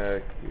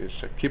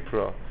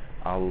shekipra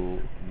al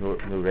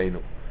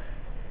nureinu.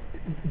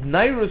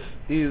 Nairus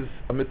is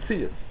a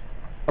metzias.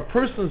 A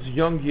person's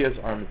young years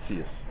are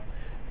metzias.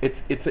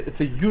 It's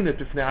a unit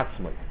b'fnei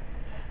atzmai.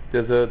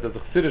 There's a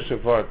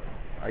Chassidish word,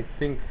 I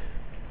don't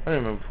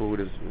remember who it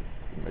is,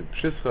 maybe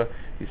Pshischa,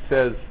 he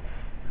says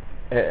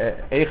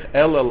Eich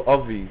el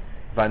avi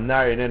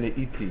vanar enene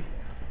iti.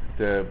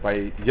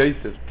 By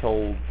Yosef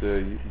told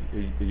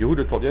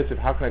Yehuda told Yosef,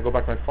 how can I go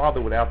back to my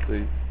father without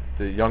the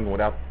young one,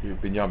 without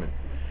Binyamin?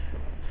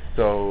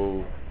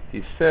 So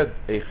he said,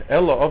 Eich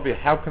el avi,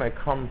 how can I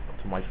come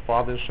to my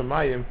father in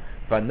Shemayim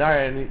vanar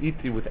enene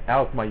iti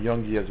without my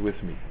young years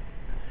with me?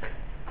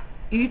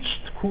 Each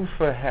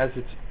tkufa has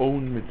its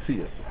own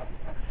mitzias.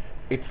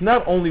 It's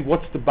not only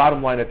what's the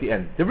bottom line at the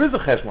end. There is a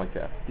chesh like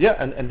that.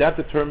 Yeah, and that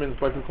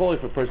determines what we call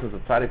if a person is a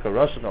tzaddik, a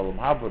Russian, or a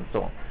Haba, and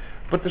so on.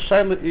 But the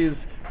shaila is,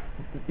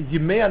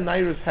 Yimei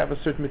Nairus have a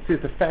certain mitzvah.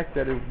 The fact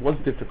that it was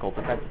difficult,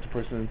 the fact that the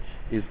person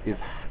is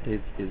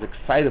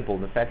excitable,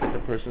 the fact that the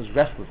person is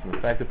restless, and the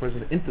fact that the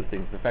person is into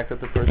things, the fact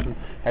that the person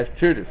has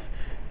tirtus,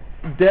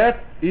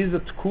 that is a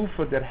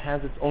tkufa that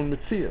has its own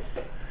mitzvahs.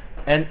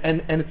 And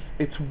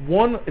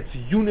it's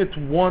unit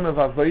one of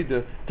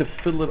Avodah to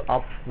fill it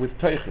up with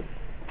Teichim.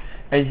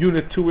 And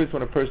unit two is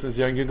when a person is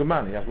young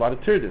man, he has a lot of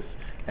tirtus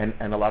and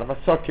a lot of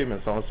asakim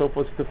and so on and so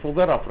forth to fill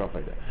that up for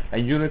Avodah.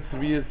 And unit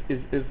three is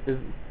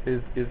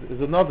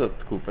another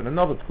tkufa and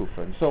another tkufa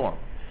and so on.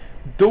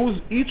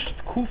 Each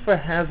tkufa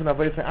has an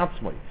Avodah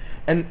atzmai.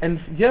 And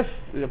yes,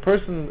 a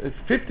person,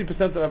 50%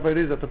 of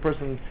Avodah is that the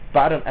person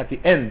bottom at the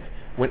end,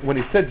 when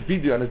he said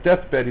video on his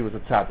deathbed, he was a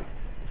tzaddik.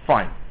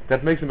 Fine.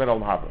 That makes him an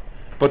al-mahaba.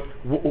 But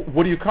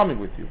what are you coming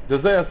with you? The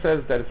Zohar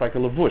says that it's like a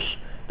lavush.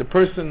 The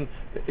person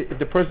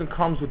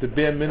comes with the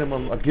bare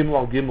minimum, a gimel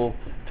al gimel,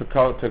 to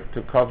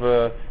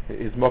cover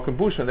his mokum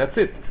bush, and that's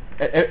it.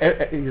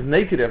 He's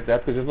naked after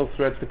that because there's no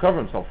threads to cover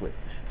himself with.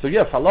 So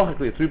yes,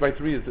 halachically, a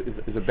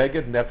 3x3 is a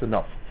beged, and that's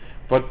enough.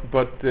 But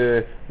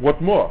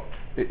what more?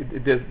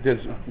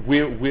 There's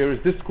where is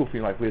this kufa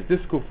like? Where's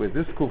this kufa? Where's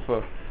this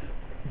kufa?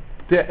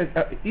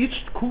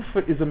 Each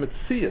kufa is a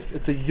metzias.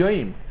 It's a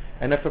yomim.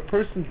 And if a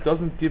person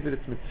doesn't give it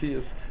its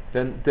mitzias,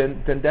 then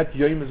that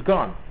yom is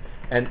gone,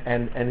 and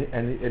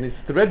he's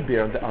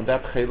threadbare on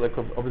that chelik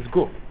of his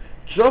guf.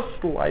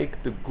 Just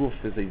like the guf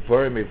is a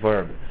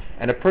verm,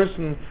 and a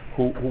person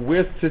who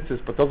wears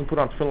tzitzis but doesn't put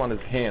on tefillin on his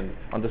hand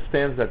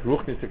understands that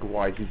ruchnistic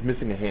wise he's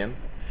missing a hand,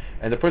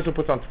 and the person who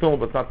puts on tefillin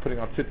but not putting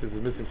on tzitzis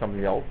is missing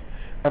something else.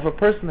 If a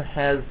person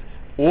has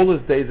all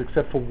his days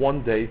except for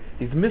one day,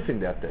 he's missing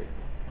that day.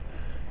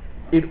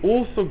 It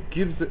also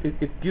gives us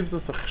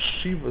a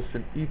chshivas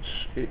in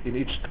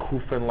each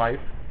tkufa in life.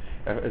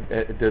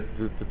 The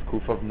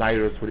tkufa of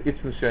Nairus with its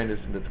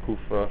nisyonis, and the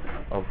tkufa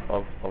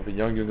of the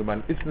young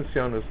man its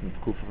nisyonis, and the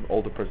tkufa of an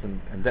older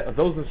person and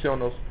those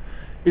nisyonos.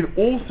 It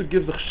also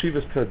gives a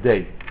chshivas to a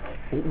day.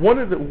 One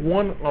of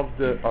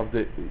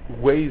the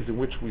ways in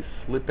which we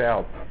slip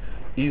out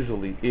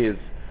easily is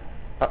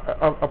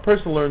a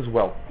person learns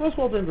well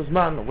during this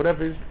man or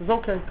whatever is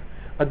okay.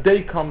 A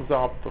day comes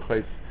up.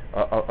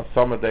 A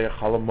summer day, a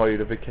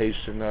chalamoid, a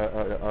vacation,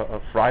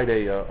 a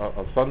Friday,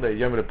 a Sunday,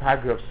 Yom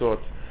Pagra of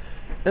sorts,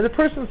 and the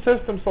person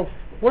says to himself,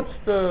 "What's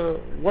the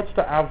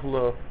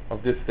avla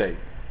of this day?"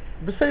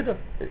 Beseder,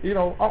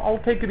 I'll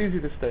take it easy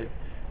this day.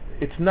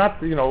 It's not,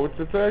 it's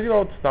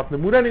not in the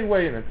mood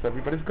anyway, and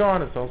everybody's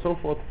gone, and so on and so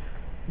forth.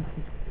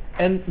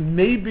 And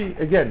maybe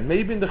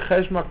in the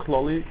cheshma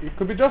kloli, it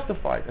could be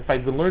justified. If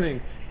I've been learning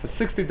for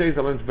 60 days,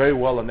 I learned very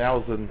well, and now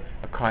is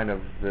a kind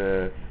of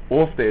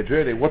off day, a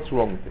drear day. What's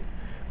wrong with it?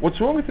 What's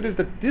wrong with it is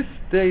that this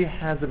day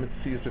has a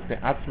Metzias with the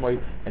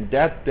Atzmai, and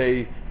that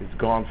day is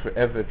gone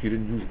forever if you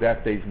didn't use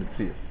that day's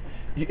Metzias.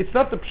 It's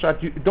not the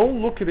Pshat. You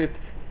don't look at it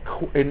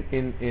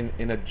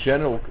in a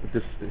general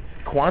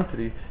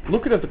quantity.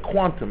 Look at it as a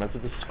quantum, as a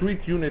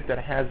discrete unit that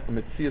has a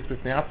Metzias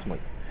with the Atzmai.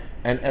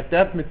 And at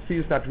that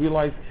Metzias, not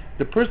realize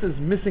the person is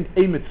missing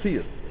a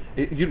Metzias.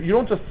 You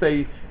don't just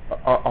say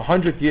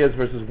 100 years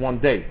versus one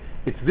day.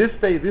 It's this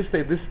day, this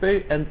day, this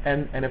day, and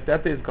if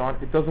that day is gone,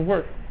 it doesn't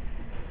work.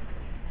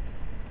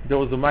 There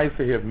was a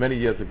Meiser here many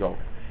years ago,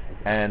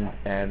 and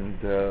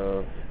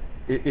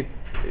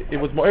it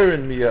was more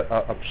in me a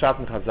Pshat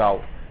and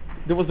Chazal.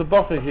 There was a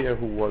bacher here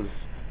who was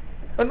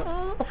a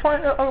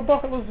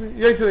bacher was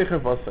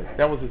Yechevasai.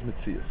 That was his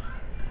Metzias.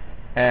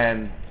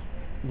 And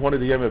one of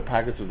the Yomim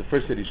packets was the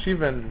first city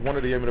Yeshiva, and one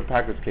of the Yomim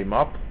packets came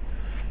up,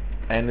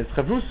 and his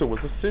Chavrusa was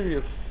a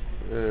serious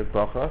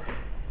bacher.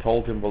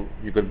 Told him, well,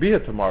 you're going to be here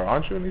tomorrow,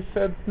 aren't you? And he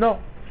said, no.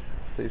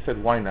 So he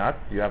said, why not?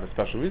 Do you have a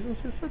special reason?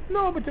 So he said,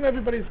 no, but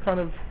everybody's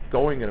kind of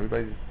going, and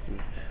everybody's,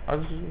 I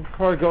was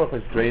going to go if I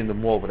stray in the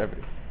mall, whatever it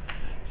is.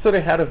 So they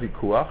had a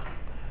vikuach,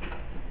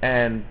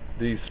 and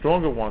the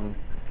stronger one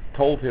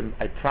told him,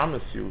 I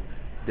promise you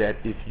that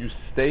if you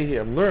stay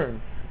here and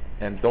learn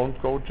and don't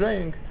go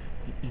drink,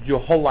 your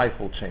whole life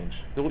will change.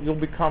 You'll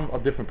become a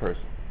different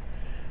person.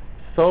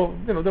 So,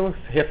 there was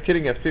half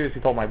kidding, half serious. He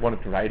told him I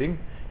wanted to writing.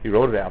 He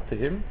wrote it out to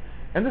him.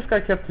 And this guy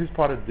kept his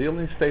part of the deal,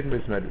 and he stayed in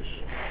his medrash.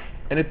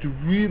 And it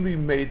really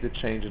made the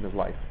change in his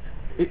life.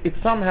 It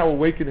somehow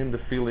awakened him the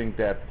feeling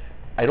that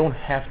I don't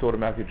have to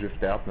automatically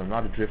drift out, and I'm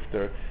not a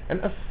drifter. And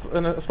a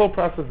slow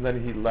process, and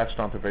then he latched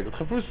onto very good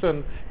chavrusa,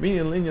 and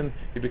minyan linyan,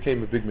 he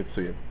became a big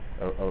mitzuyan,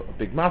 a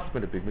big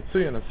masmid, a big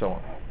mitzuyan, and so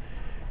on.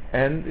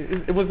 And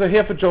it was a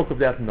half a joke of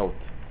that note.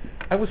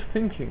 I was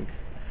thinking,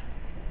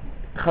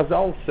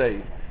 Chazal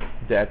say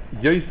that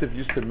Yosef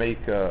used to make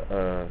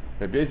a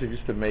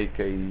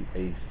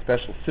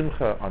special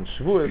simcha on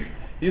Shavuot.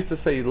 He used to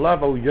say,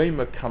 Lavo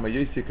Yoma Kama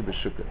Yosef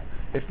B'Shukah.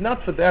 If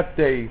not for that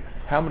day,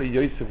 how many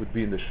Yosef would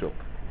be in the shuk?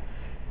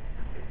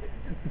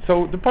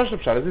 So the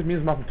Pashup Shad, it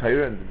means Matan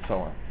Torah and so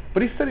on.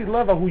 But he said,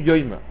 Lavo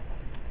Yoma.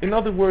 In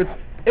other words,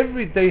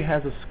 every day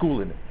has a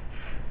school in it.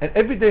 And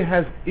every day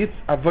has its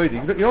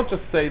avodah. You don't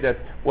just say that,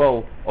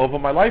 well, over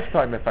my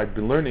lifetime, if I'd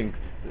been learning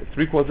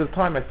 3/4 of the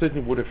time, I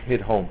certainly would have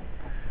hit home.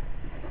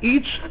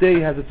 Each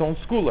day has its own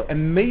schooler,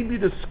 and maybe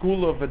the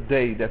schooler of a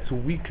day that's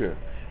weaker,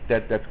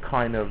 that's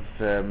kind of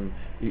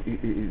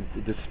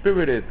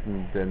dispirited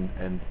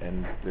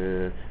and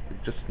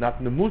just not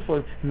in the mood for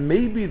it.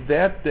 Maybe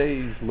that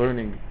day's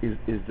learning is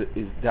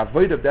the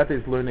avodah of that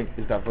day's learning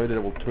is the avodah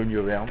that will turn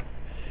you around.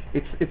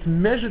 It's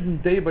measured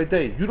in day by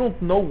day. You don't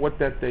know what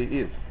that day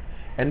is.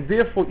 And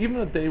therefore, even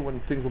a day when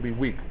things will be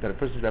weak, that a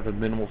person should have a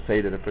minimal say,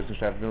 that a person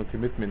should have minimal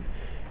commitment,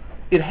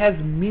 it has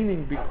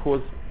meaning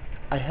because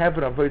I have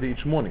an avodah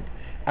each morning.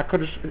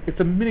 It's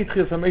a mini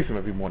Tchias HaMesim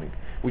every morning.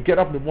 We get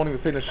up in the morning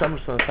and say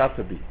Neshamas and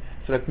Satzabi.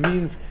 So that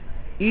means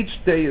each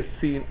day is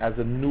seen as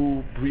a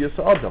new Brias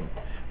Adam.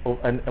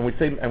 And we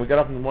get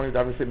up in the morning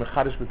and we say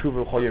Mechadish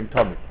B'Tuva V'Chol Yom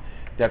Tamid.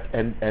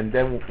 And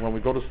then when we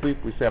go to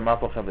sleep, we say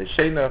Amapach Havei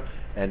Sheina,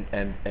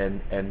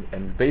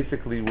 and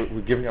basically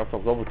we're giving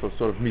ourselves over to a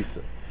sort of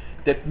misa.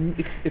 That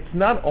it's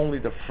not only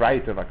the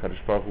fright of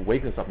HaKadosh Baruch Hu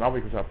waking us up, not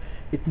waking us up.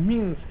 It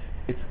means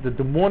it's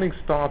the morning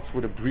starts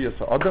with a Brias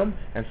Adam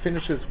and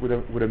finishes with a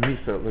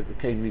misa, like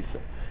a Kain misa.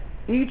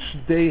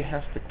 Each day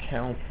has to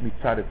count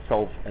mitzad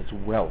itself as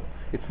well.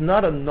 It's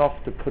not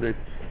enough to put it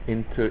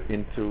into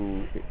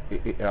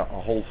a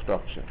whole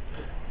structure.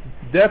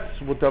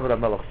 That's what David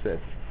HaMelech said.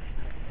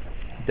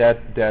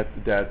 That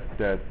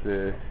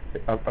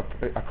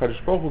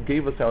HaKadosh Baruch Hu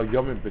gave us our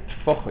Yomim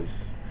b'tfachos.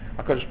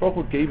 HaKadosh Baruch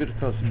Hu gave it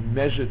to us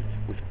measured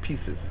with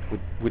pieces,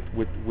 with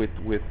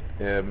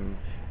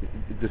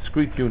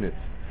discrete units.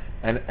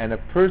 And a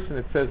person,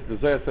 it says, the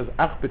Zohar says,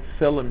 Ach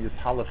b'tselem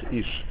yishalach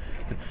ish.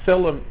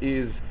 B'tselem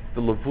is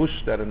the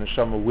levush that a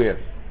neshama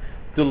wears.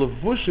 The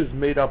levush is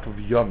made up of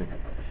yomim.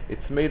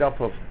 It's made up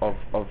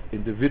of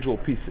individual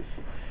pieces.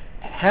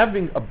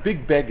 Having a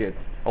big baguette,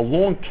 a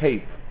long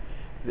cape,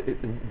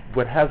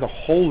 what has a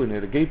hole in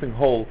it, a gaping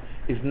hole,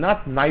 is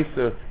not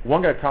nicer.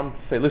 One guy comes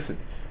to say, listen,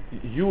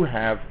 you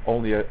have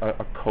only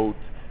a coat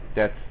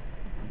that's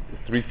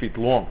 3 feet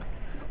long,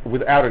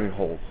 without any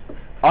holes.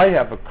 I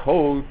have a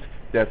coat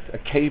that's a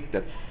cape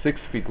that's 6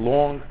 feet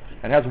long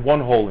and has one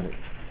hole in it.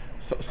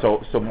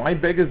 So my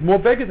bag is more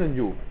bigger than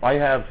you. I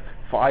have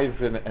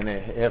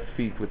 5.5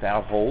 feet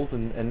without holes,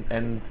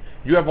 and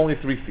you have only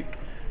 3 feet.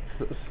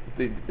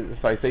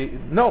 So I say,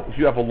 no, if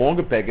you have a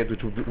longer baguette,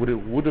 which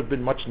would have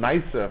been much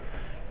nicer,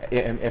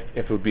 and if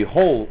it would be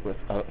whole with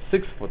a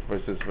 6 foot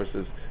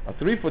versus a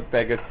 3 foot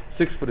baguette,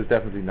 6 foot is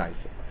definitely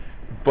nicer.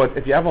 But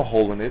if you have a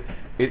hole in it,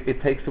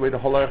 it takes away the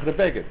whole of the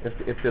baguette.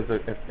 If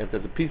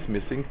there's a piece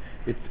missing,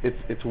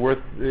 it's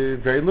worth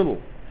very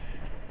little.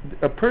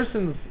 A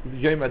person's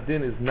Yom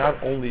Adin is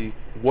not only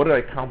what did I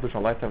accomplish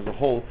in lifetime as a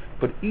whole,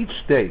 but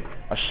each day,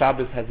 a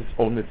Shabbos has its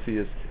own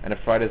Metzias, and a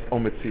Friday has its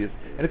own Metzias.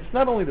 And it's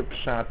not only the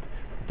Pshat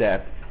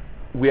that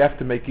we have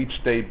to make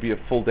each day be a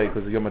full day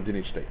because of Yom Adin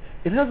each day.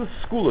 It has a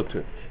schooler to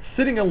it.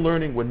 Sitting and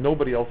learning when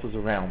nobody else is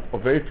around, or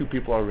very few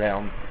people are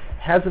around,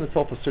 has in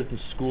itself a certain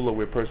schooler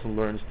where a person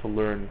learns to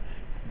learn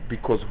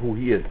because of who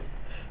he is.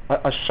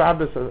 A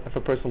Shabbos, if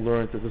a person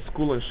learns, there's a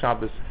school in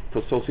Shabbos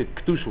to associate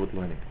Kedusha with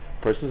learning.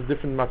 A person's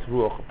different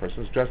matzruach, a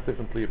person's dressed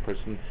differently, a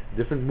person's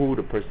different mood,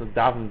 a person's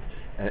davened,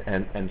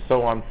 and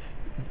so on.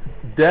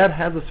 That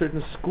has a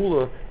certain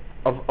schooler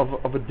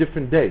of a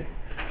different day.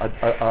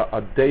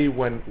 A day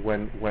when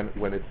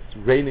it's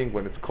raining,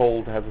 when it's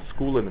cold, has a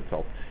school in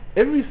itself.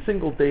 Every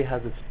single day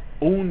has its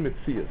own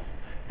mitzias.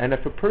 And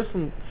if a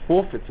person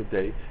forfeits a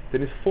day,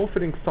 then he's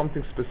forfeiting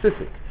something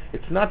specific.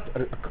 It's not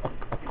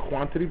a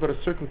quantity, but a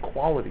certain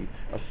quality,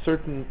 a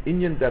certain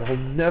inyan that he'll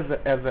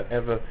never, ever,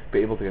 ever be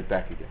able to get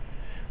back again.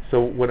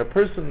 So when a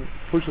person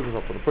pushes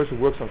himself, when a person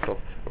works on himself,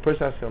 a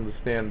person has to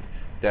understand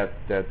that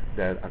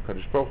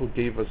HaKadosh Baruch Hu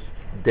gave us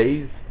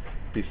days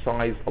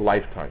besides a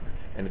lifetime.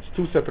 And it's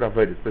two separate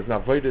avodas. There's an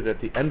avodah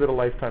at the end of the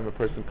lifetime a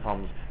person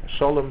comes a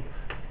shalom,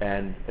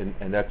 and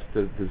that's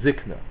the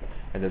zikna.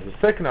 And there's a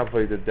second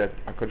avodah that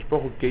HaKadosh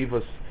Baruch Hu gave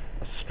us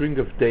a string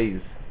of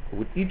days,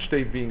 with each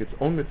day being its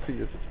own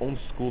mitzvahs, its own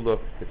skula,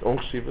 its own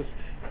shivas,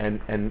 and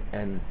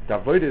the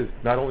avodah is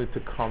not only to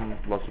come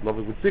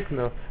lovely with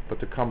zikna, but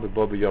to come with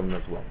Baba Yomim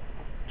as well.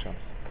 Chance.